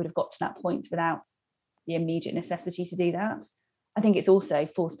sure they would have got to that point without the immediate necessity to do that. I think it's also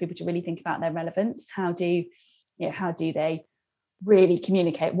forced people to really think about their relevance. How do they really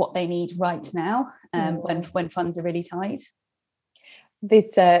communicate what they need right now when funds are really tight?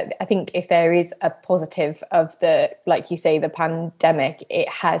 This I think if there is a positive of like you say, the pandemic, it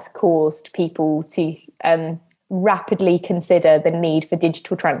has caused people to rapidly consider the need for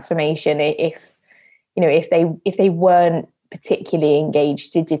digital transformation. If they weren't particularly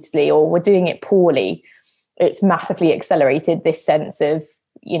engaged digitally or were doing it poorly, it's massively accelerated this sense of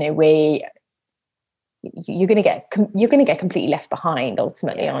you're going to get completely left behind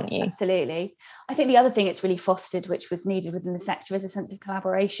ultimately, aren't you? Absolutely. I think the other thing it's really fostered, which was needed within the sector, is a sense of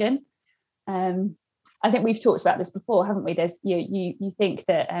collaboration. I think we've talked about this before, haven't we? There's you think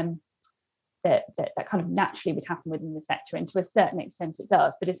that that kind of naturally would happen within the sector, and to a certain extent it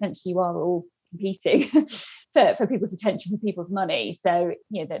does, but essentially you are all competing for people's attention, for people's money. So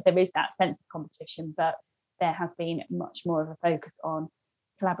that there is that sense of competition, but there has been much more of a focus on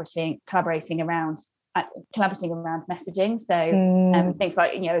collaborating around collaborating around messaging. So things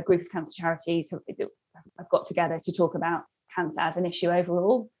like, a group of cancer charities have got together to talk about cancer as an issue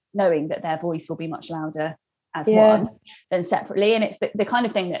overall, knowing that their voice will be much louder as one than separately. And it's the kind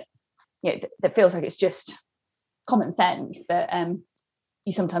of thing that, that feels like it's just common sense, but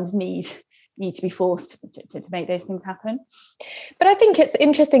you sometimes need to be forced to make those things happen. But I think it's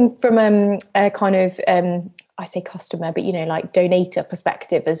interesting from a kind of I say customer, but like donator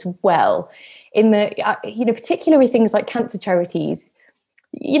perspective as well, in the particularly with things like cancer charities.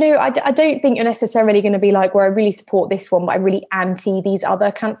 I don't think you're necessarily going to be like, well, I really support this one, but I'm really anti these other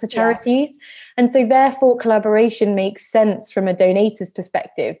cancer charities. Yeah. And so therefore collaboration makes sense from a donator's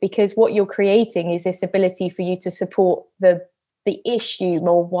perspective, because what you're creating is this ability for you to support the issue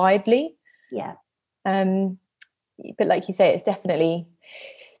more widely. Yeah. But like you say, it's definitely,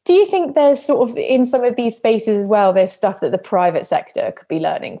 do you think there's sort of in some of these spaces as well, there's stuff that the private sector could be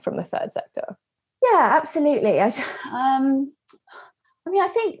learning from the third sector? Yeah, absolutely. I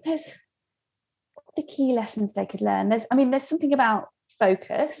think there's the key lessons they could learn. There's something about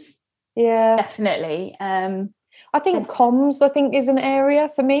focus. Yeah, definitely. I think comms, is an area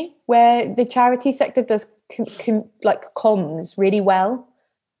for me where the charity sector does like comms really well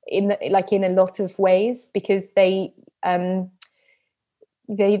in a lot of ways, because they've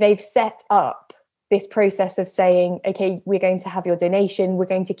set up this process of saying, okay, we're going to have your donation, we're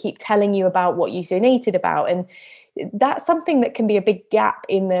going to keep telling you about what you donated about. And that's something that can be a big gap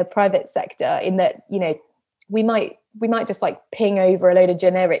in the private sector, in that, we might just like ping over a load of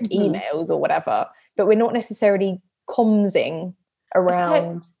generic emails or whatever, but we're not necessarily commsing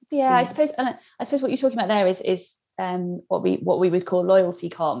around. I suppose what you're talking about there is what we would call loyalty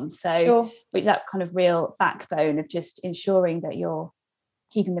comms. So which is that kind of real backbone of just ensuring that you're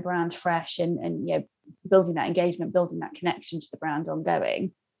keeping the brand fresh and building that engagement, building that connection to the brand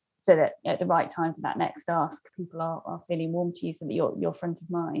ongoing, so that at the right time for that next ask, people are feeling warm to you, so that you're front of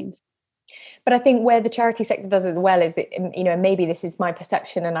mind. But I think where the charity sector does it well is, maybe this is my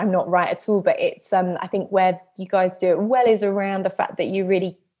perception and I'm not right at all, but it's I think where you guys do it well is around the fact that you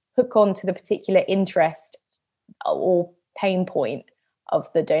really hook on to the particular interest or pain point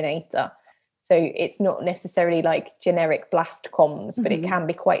of the donator. So it's not necessarily like generic blast comms, but it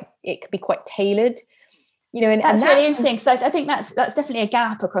could be quite tailored. And that's really interesting. So I think that's definitely a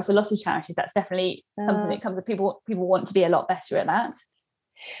gap across a lot of charities. That's definitely something that comes with people want to be a lot better at that.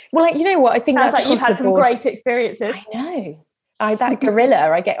 Well, you know what? I think sounds like you've had some great experiences. I know. That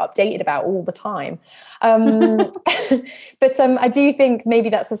gorilla I get updated about all the time. But I do think maybe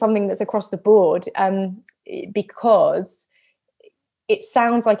that's something that's across the board, because it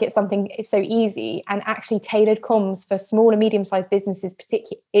sounds like it's so easy, and actually tailored comms for small and medium-sized businesses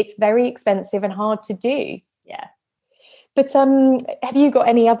particularly, it's very expensive and hard to do. Yeah. But have you got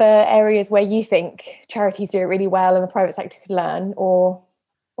any other areas where you think charities do it really well and the private sector could learn, or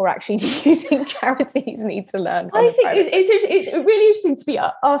actually do you think charities need to learn? I think it's really interesting to be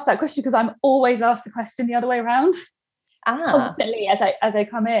asked that question, because I'm always asked the question the other way around. Constantly as I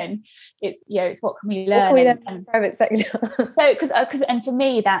come in, it's what can we learn? What can we learn from the private sector? So because and for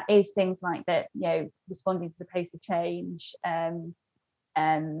me that is things like that, responding to the pace of change,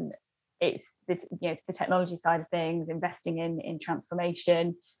 it's the technology side of things, investing in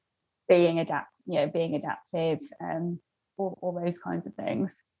transformation, being adaptive, all those kinds of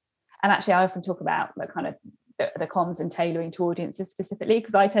things. And actually I often talk about the kind of the comms and tailoring to audiences specifically,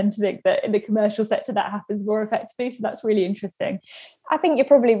 because I tend to think that in the commercial sector that happens more effectively. So that's really interesting. I think you're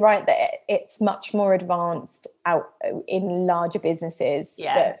probably right that it's much more advanced out in larger businesses.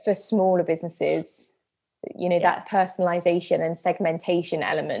 But for smaller businesses, that personalization and segmentation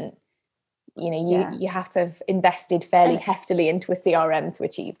element, you have to have invested fairly heftily into a CRM to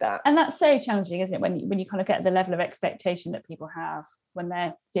achieve that. And that's so challenging, isn't it, when you kind of get the level of expectation that people have when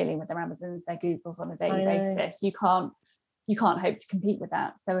they're dealing with their Amazons, their Googles on a daily basis. You can't hope to compete with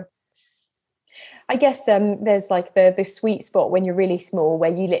that. So I guess there's like the sweet spot when you're really small,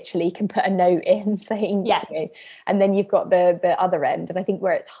 where you literally can put a note in saying, and then you've got the other end. And I think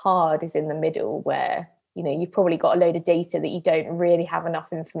where it's hard is in the middle, where you've probably got a load of data that you don't really have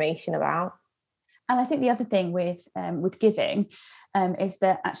enough information about. And I think the other thing with giving is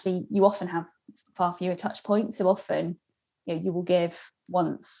that actually you often have far fewer touch points. So often, you will give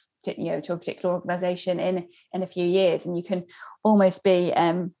once to a particular organisation in a few years, and you can almost be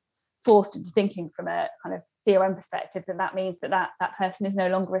forced into thinking from a kind of CRM perspective that means that person is no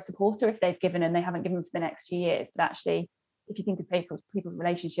longer a supporter if they've given and they haven't given for the next few years. But actually, if you think of people's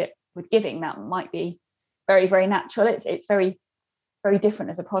relationship with giving, that might be very, very natural. It's very, very different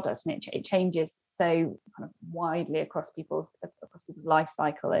as a product, and it changes so kind of widely across people's life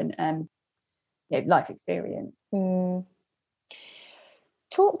cycle. And life experience.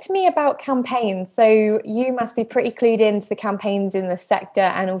 Talk to me about campaigns. So you must be pretty clued into the campaigns in the sector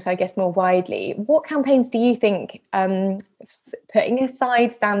and also, I guess, more widely. What campaigns do you think, putting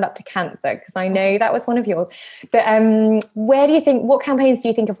aside Stand Up to Cancer, because I know that was one of yours, but what campaigns do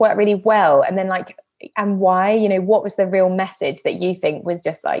you think have worked really well? And then and why, what was the real message that you think was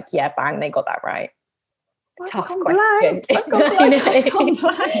just yeah, bang, they got that right? Tough question. I've gone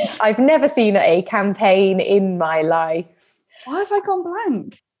blank. I've never seen a campaign in my life. Why have I gone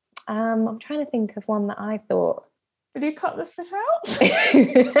blank? I'm trying to think of one that I thought. Will you cut this bit out?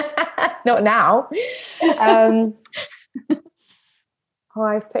 Not now.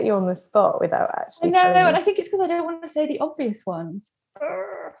 I've put you on the spot without actually. No, and I think it's because I don't want to say the obvious ones.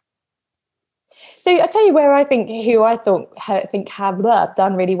 So I tell you who I think have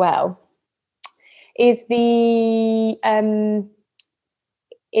done really well is the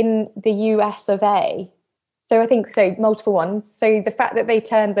in the US of A. So I think multiple ones. So the fact that they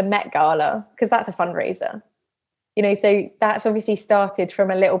turned the Met Gala, because that's a fundraiser, so that's obviously started from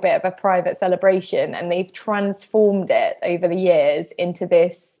a little bit of a private celebration, and they've transformed it over the years into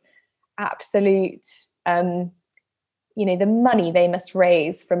this absolute, the money they must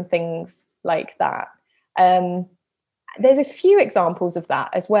raise from things like that. There's a few examples of that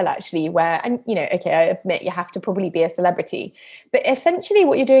as well, actually, where, and okay, I admit you have to probably be a celebrity, but essentially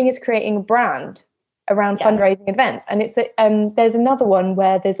what you're doing is creating a brand around fundraising events. And it's there's another one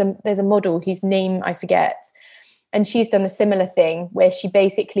where there's a model whose name I forget, and she's done a similar thing where she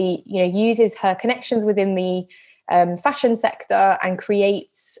basically uses her connections within the fashion sector and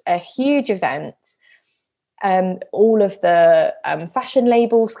creates a huge event. All of the fashion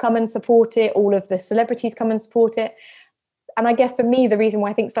labels come and support it, all of the celebrities come and support it. And I guess for me, the reason why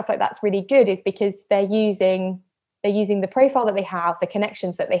I think stuff like that's really good is because they're using the profile that they have, the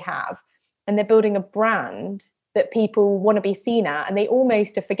connections that they have, and they're building a brand that people want to be seen at, and they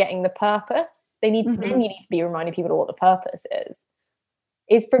almost are forgetting the purpose. Then you need to be reminding people of what the purpose is.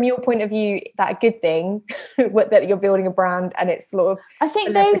 Is, from your point of view, that a good thing that you're building a brand and it's sort of? I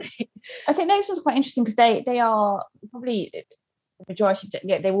think those ones are quite interesting because they are probably the majority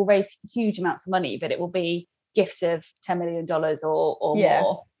of, they will raise huge amounts of money, but it will be gifts of $10 million or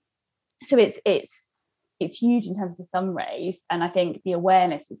more. So it's huge in terms of the sum raised, and I think the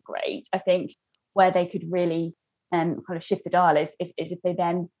awareness is great. I think where they could really kind of shift the dial is if they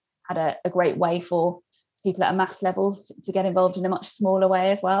then had a great way for people at a mass level to get involved in a much smaller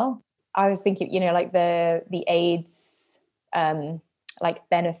way as well. I was thinking, the AIDS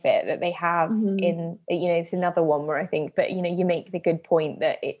benefit that they have in, it's another one where I think, but you make the good point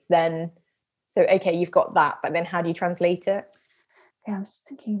that it's then, so okay, you've got that, but then how do you translate it? Yeah, I'm just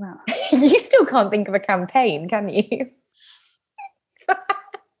thinking about. You still can't think of a campaign, can you?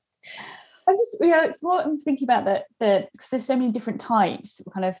 It's what I'm thinking about the because there's so many different types,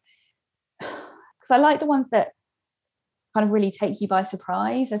 kind of. Because I like the ones that kind of really take you by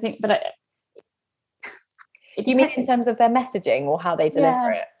surprise, I think. But do you mean in terms of their messaging or how they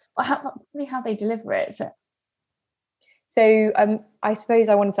deliver it? Well, how they deliver it. So I suppose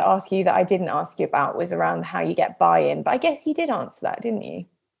I wanted to ask you that I didn't ask you about was around how you get buy-in, but I guess you did answer that, didn't you?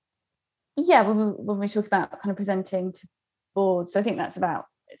 Yeah, when we talk about kind of presenting to boards, so I think it's about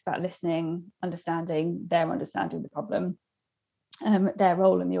listening, understanding the problem, their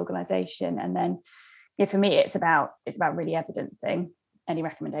role in the organisation, and then for me it's about really evidencing any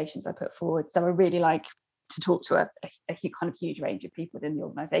recommendations I put forward. So I really like to talk to a kind of huge range of people within the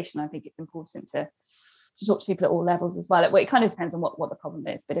organisation. I think it's important to talk to people at all levels as well. It kind of depends on what the problem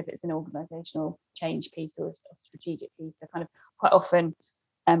is, but if it's an organisational change piece or a strategic piece, I kind of quite often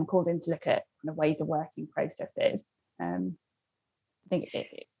called in to look at kind of ways of working, processes. I think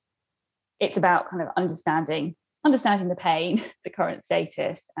it's about kind of understanding the pain, the current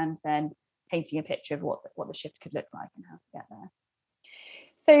status, and then painting a picture of what the shift could look like and how to get there.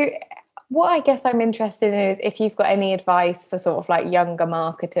 So what I guess I'm interested in is if you've got any advice for sort of like younger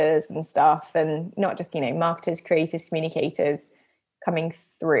marketers and stuff, and not just, marketers, creators, communicators coming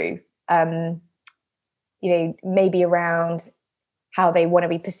through, maybe around how they want to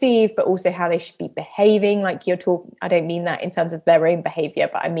be perceived, but also how they should be behaving. Like I don't mean that in terms of their own behavior,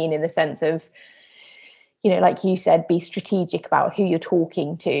 but I mean in the sense of, like you said, be strategic about who you're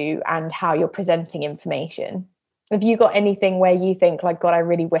talking to and how you're presenting information. Have you got anything where you think, like, God, I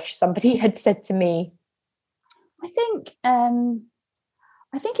really wish somebody had said to me? I think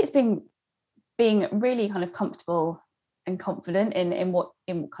it's being really kind of comfortable and confident in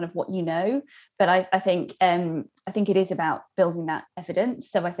kind of what you know. But I think it is about building that evidence.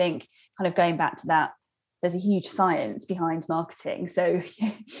 So I think kind of going back to that there's a huge science behind marketing. So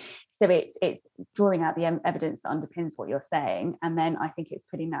it's drawing out the evidence that underpins what you're saying, and then I think it's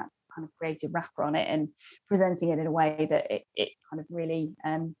putting that kind of creative wrapper on it and presenting it in a way that it kind of really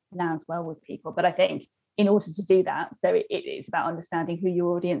lands well with people. But I think in order to do that, so it's about understanding who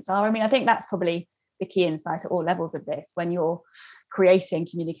your audience are. I mean, I think that's probably the key insight at all levels of this. When you're creating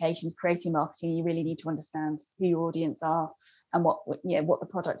communications, creating marketing, you really need to understand who your audience are and what the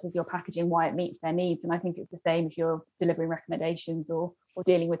product is you're packaging, why it meets their needs. And I think it's the same if you're delivering recommendations or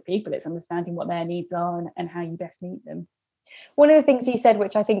dealing with people. It's understanding what their needs are and how you best meet them. One of the things you said,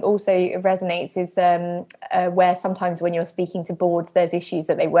 which I think also resonates, is where sometimes when you're speaking to boards, there's issues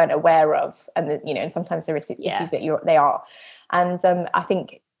that they weren't aware of, and sometimes there are issues that they are. And I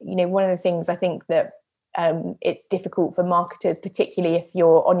think, one of the things I think that it's difficult for marketers, particularly if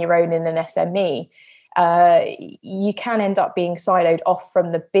you're on your own in an SME, you can end up being siloed off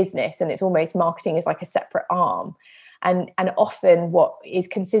from the business, and it's almost marketing is like a separate arm. And often what is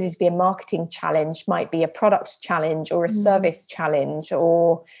considered to be a marketing challenge might be a product challenge or a service challenge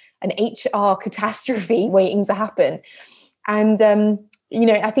or an HR catastrophe waiting to happen. And,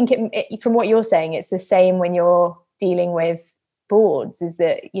 I think from what you're saying, it's the same when you're dealing with boards, is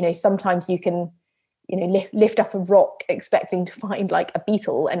that, sometimes you can, lift up a rock expecting to find like a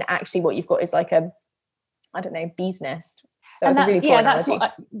beetle, and actually what you've got is like a, I don't know, bee's nest. That's really poor analogy.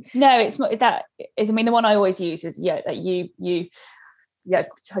 It's not that. I mean, the one I always use is that you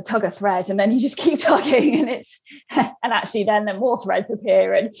tug a thread and then you just keep tugging, and it's and actually then more threads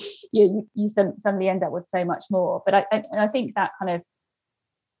appear, and you suddenly end up with so much more. But I think that kind of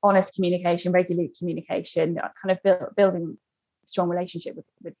honest communication, regular communication, kind of building a strong relationship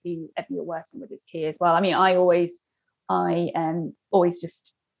with whoever you're working with is key as well. I mean, I always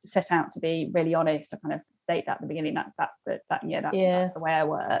just set out to be really honest. I kind of state that at the beginning. That's the way I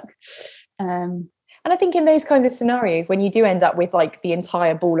work. And I think in those kinds of scenarios, when you do end up with like the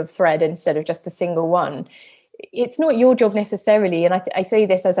entire ball of thread instead of just a single one, it's not your job necessarily. And I say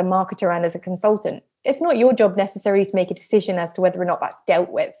this as a marketer and as a consultant, it's not your job necessarily to make a decision as to whether or not that's dealt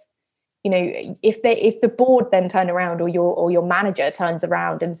with. If the board then turn around, or your manager turns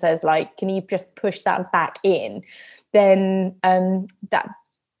around and says like, can you just push that back in, then that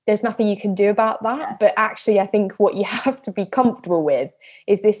there's nothing you can do about that. Yeah. But actually, I think what you have to be comfortable with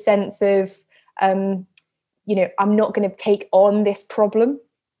is this sense of, I'm not going to take on this problem.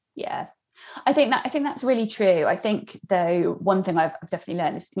 Yeah, I think that's really true. I think, though, one thing I've definitely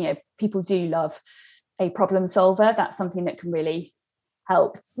learned is, people do love a problem solver. That's something that can really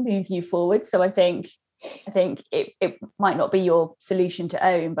help move you forward. So I think it might not be your solution to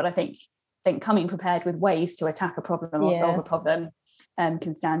own, but I think coming prepared with ways to attack a problem or solve a problem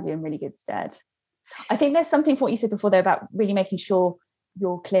can stand you in really good stead. I think there's something for what you said before, though, about really making sure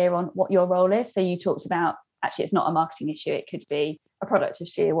you're clear on what your role is. So you talked about, actually, it's not a marketing issue. It could be a product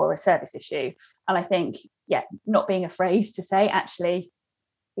issue or a service issue. And I think, not being afraid to say, actually,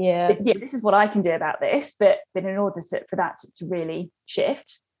 this is what I can do about this. But in order for that to really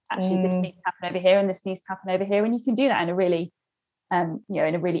shift, actually, this needs to happen over here and this needs to happen over here. And you can do that in a really, in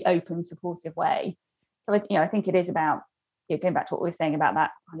a really open, supportive way. So, I think it is about, going back to what we were saying about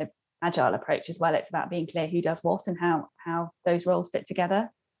that kind of agile approach as well. It's about being clear who does what and how those roles fit together.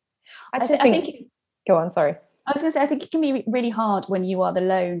 I think go on, sorry. I was going to say, I think it can be really hard when you are the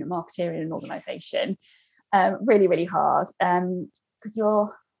lone marketeer in an organisation. Really, really hard, because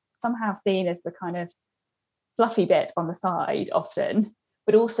you're somehow seen as the kind of fluffy bit on the side often,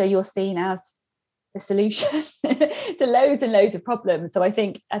 but also you're seen as the solution to loads and loads of problems. So I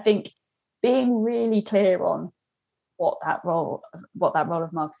think being really clear on what that role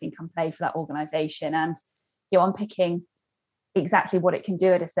of marketing can play for that organisation, and unpicking exactly what it can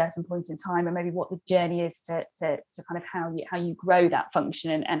do at a certain point in time, and maybe what the journey is to kind of how you grow that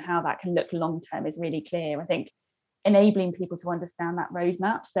function and how that can look long term is really clear. I think enabling people to understand that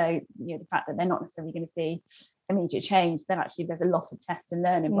roadmap, so the fact that they're not necessarily going to see immediate change, then actually there's a lot of test and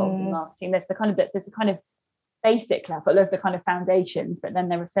learn involved in marketing. There's the kind of basic level of the kind of foundations, but then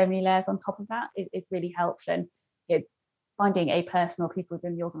there are so many layers on top of that. It's really helpful, and finding a person or people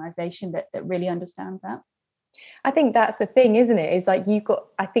within the organisation that really understand that. I think that's the thing, isn't it? Is like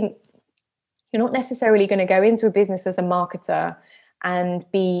I think you're not necessarily going to go into a business as a marketer and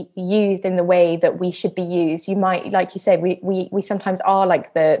be used in the way that we should be used. You might, like you said, we sometimes are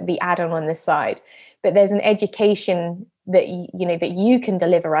like the add-on on this side, but there's an education that that you can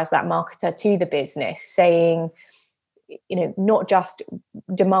deliver as that marketer to the business, saying, not just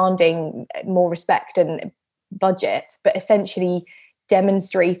demanding more respect and budget, but essentially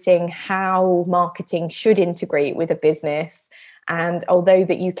demonstrating how marketing should integrate with a business, And although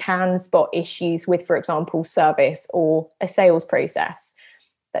that you can spot issues with, for example, service or a sales process,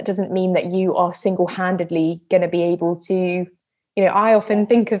 that doesn't mean that you are single-handedly going to be able to, I often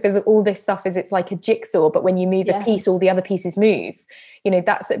think of all this stuff as it's like a jigsaw, but when you move a piece, all the other pieces move.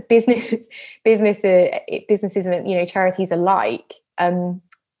 That's businesses and, charities alike.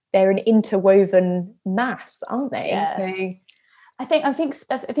 They're an interwoven mass, aren't they? Yeah. So I think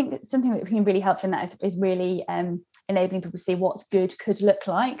something that can really help in that is really enabling people to see what good could look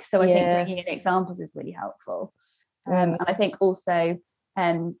like. So I think bringing in examples is really helpful. And I think also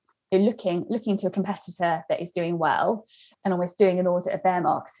looking to a competitor that is doing well and almost doing an audit of their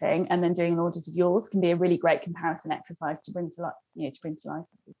marketing and then doing an audit of yours can be a really great comparison exercise to bring to life, for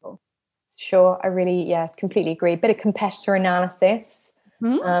people. Sure, I really, completely agree. Bit of competitor analysis.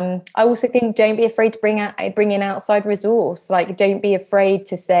 I also think don't be afraid to bring in outside resource. Like, don't be afraid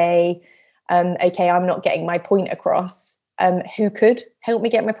to say, okay, I'm not getting my point across. Who could help me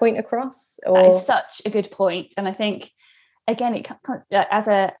get my point across? That is such a good point. And I think, again, it as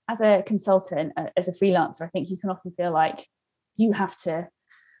a consultant, as a freelancer, I think you can often feel like you have to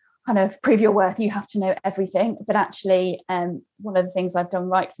kind of prove your worth. You have to know everything. But actually, one of the things I've done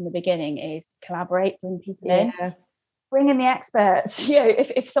right from the beginning is collaborate, bring people in, bring in the experts.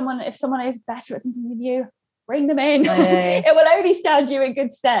 If someone is better at something than you, bring them in. It will only stand you in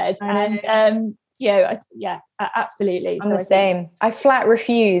good stead. And absolutely. I'm the same. I flat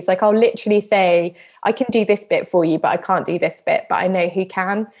refuse. Like, I'll literally say, I can do this bit for you, but I can't do this bit, but I know who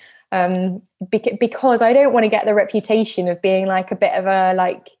can. Because I don't want to get the reputation of being like a bit of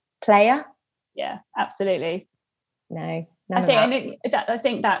a player. Yeah, absolutely. No, I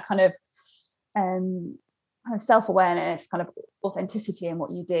think that kind of self-awareness, kind of authenticity in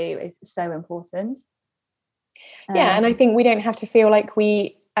what you do is so important. And I think we don't have to feel like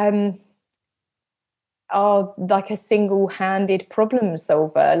we are like a single-handed problem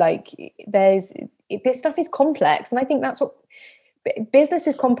solver. Like, this stuff is complex, and I think that's what business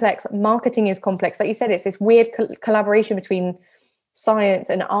is complex, marketing is complex. Like you said, it's this weird collaboration between science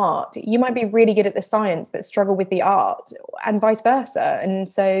and art. You might be really good at the science but struggle with the art, and vice versa. And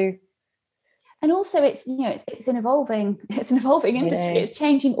also it's an evolving industry. It's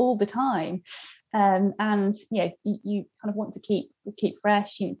changing all the time. And you kind of want to keep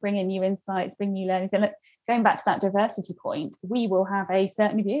fresh, bring in new insights, bring new learnings. And going back to that diversity point, we will have a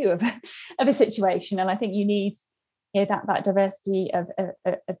certain view of a situation, and I think you need that diversity of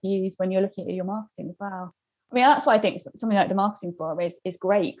views when you're looking at your marketing as well. I mean, that's why I think something like the Marketing Forum is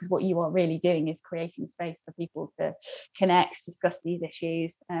great, because what you are really doing is creating space for people to connect, discuss these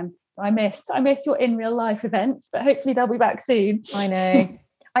issues. I miss your in real life events, but hopefully they'll be back soon. I know.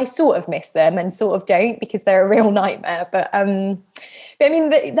 I sort of miss them and sort of don't, because they're a real nightmare. But I mean,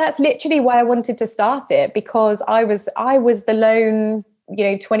 that's literally why I wanted to start it, because I was the lone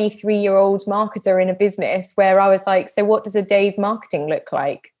 23-year-old marketer in a business where I was like, so what does a day's marketing look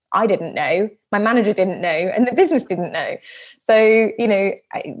like? I didn't know, my manager didn't know, and the business didn't know. So,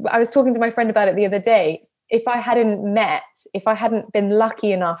 I was talking to my friend about it the other day. If I hadn't been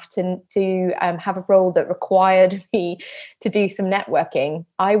lucky enough to have a role that required me to do some networking,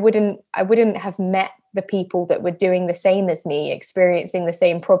 I wouldn't have met the people that were doing the same as me, experiencing the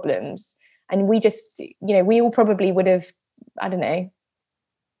same problems. And we just, we all probably would have, I don't know,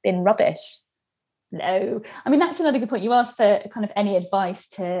 been rubbish. No, I mean, that's another good point. You asked for kind of any advice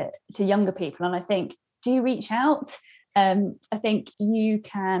to younger people, and I think do reach out. I think you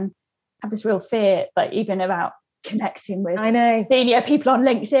can have this real fear, like even about connecting with senior people on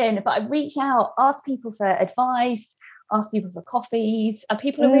LinkedIn, but reach out, ask people for advice, ask people for coffees. And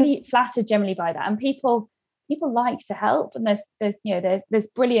people are really flattered generally by that, and people like to help. And there's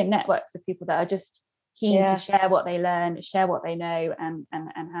brilliant networks of people that are just keen to share what they learn, share what they know, and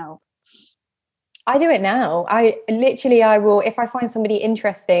help. I do it now. I will, if I find somebody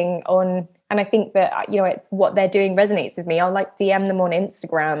interesting and I think that, what they're doing resonates with me, I'll DM them on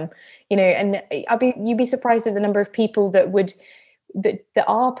Instagram, and you'd be surprised at the number of people that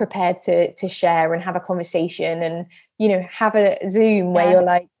are prepared to share and have a conversation and, have a Zoom where you're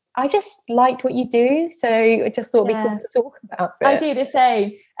like, I just liked what you do, so I just thought it'd be cool to talk about it. I do the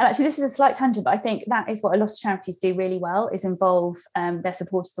same. And actually, this is a slight tangent, but I think that is what a lot of charities do really well, is involve their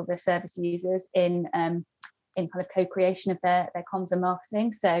supporters or their service users in kind of co-creation of their comms and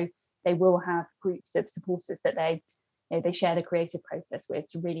marketing. So they will have groups of supporters that they share the creative process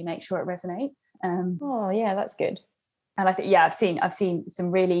with to really make sure it resonates. That's good. And I think I've seen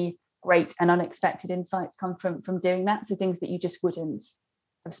some really great and unexpected insights come from doing that. So things that you just wouldn't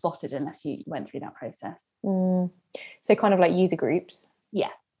have spotted unless you went through that process. So kind of like user groups. Yeah,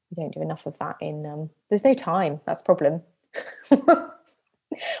 you don't do enough of that in there's no time. That's a problem.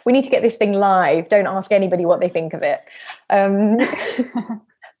 We need to get this thing live. Don't ask anybody what they think of it.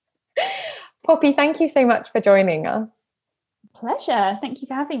 Poppy, thank you so much for joining us. Pleasure. Thank you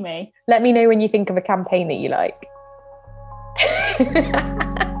for having me. Let me know when you think of a campaign that you like.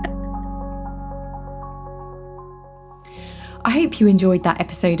 I hope you enjoyed that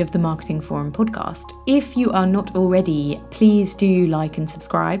episode of the Marketing Forum podcast. If you are not already, please do like and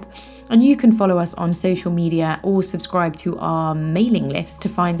subscribe. And you can follow us on social media or subscribe to our mailing list to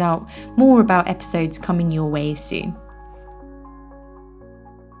find out more about episodes coming your way soon.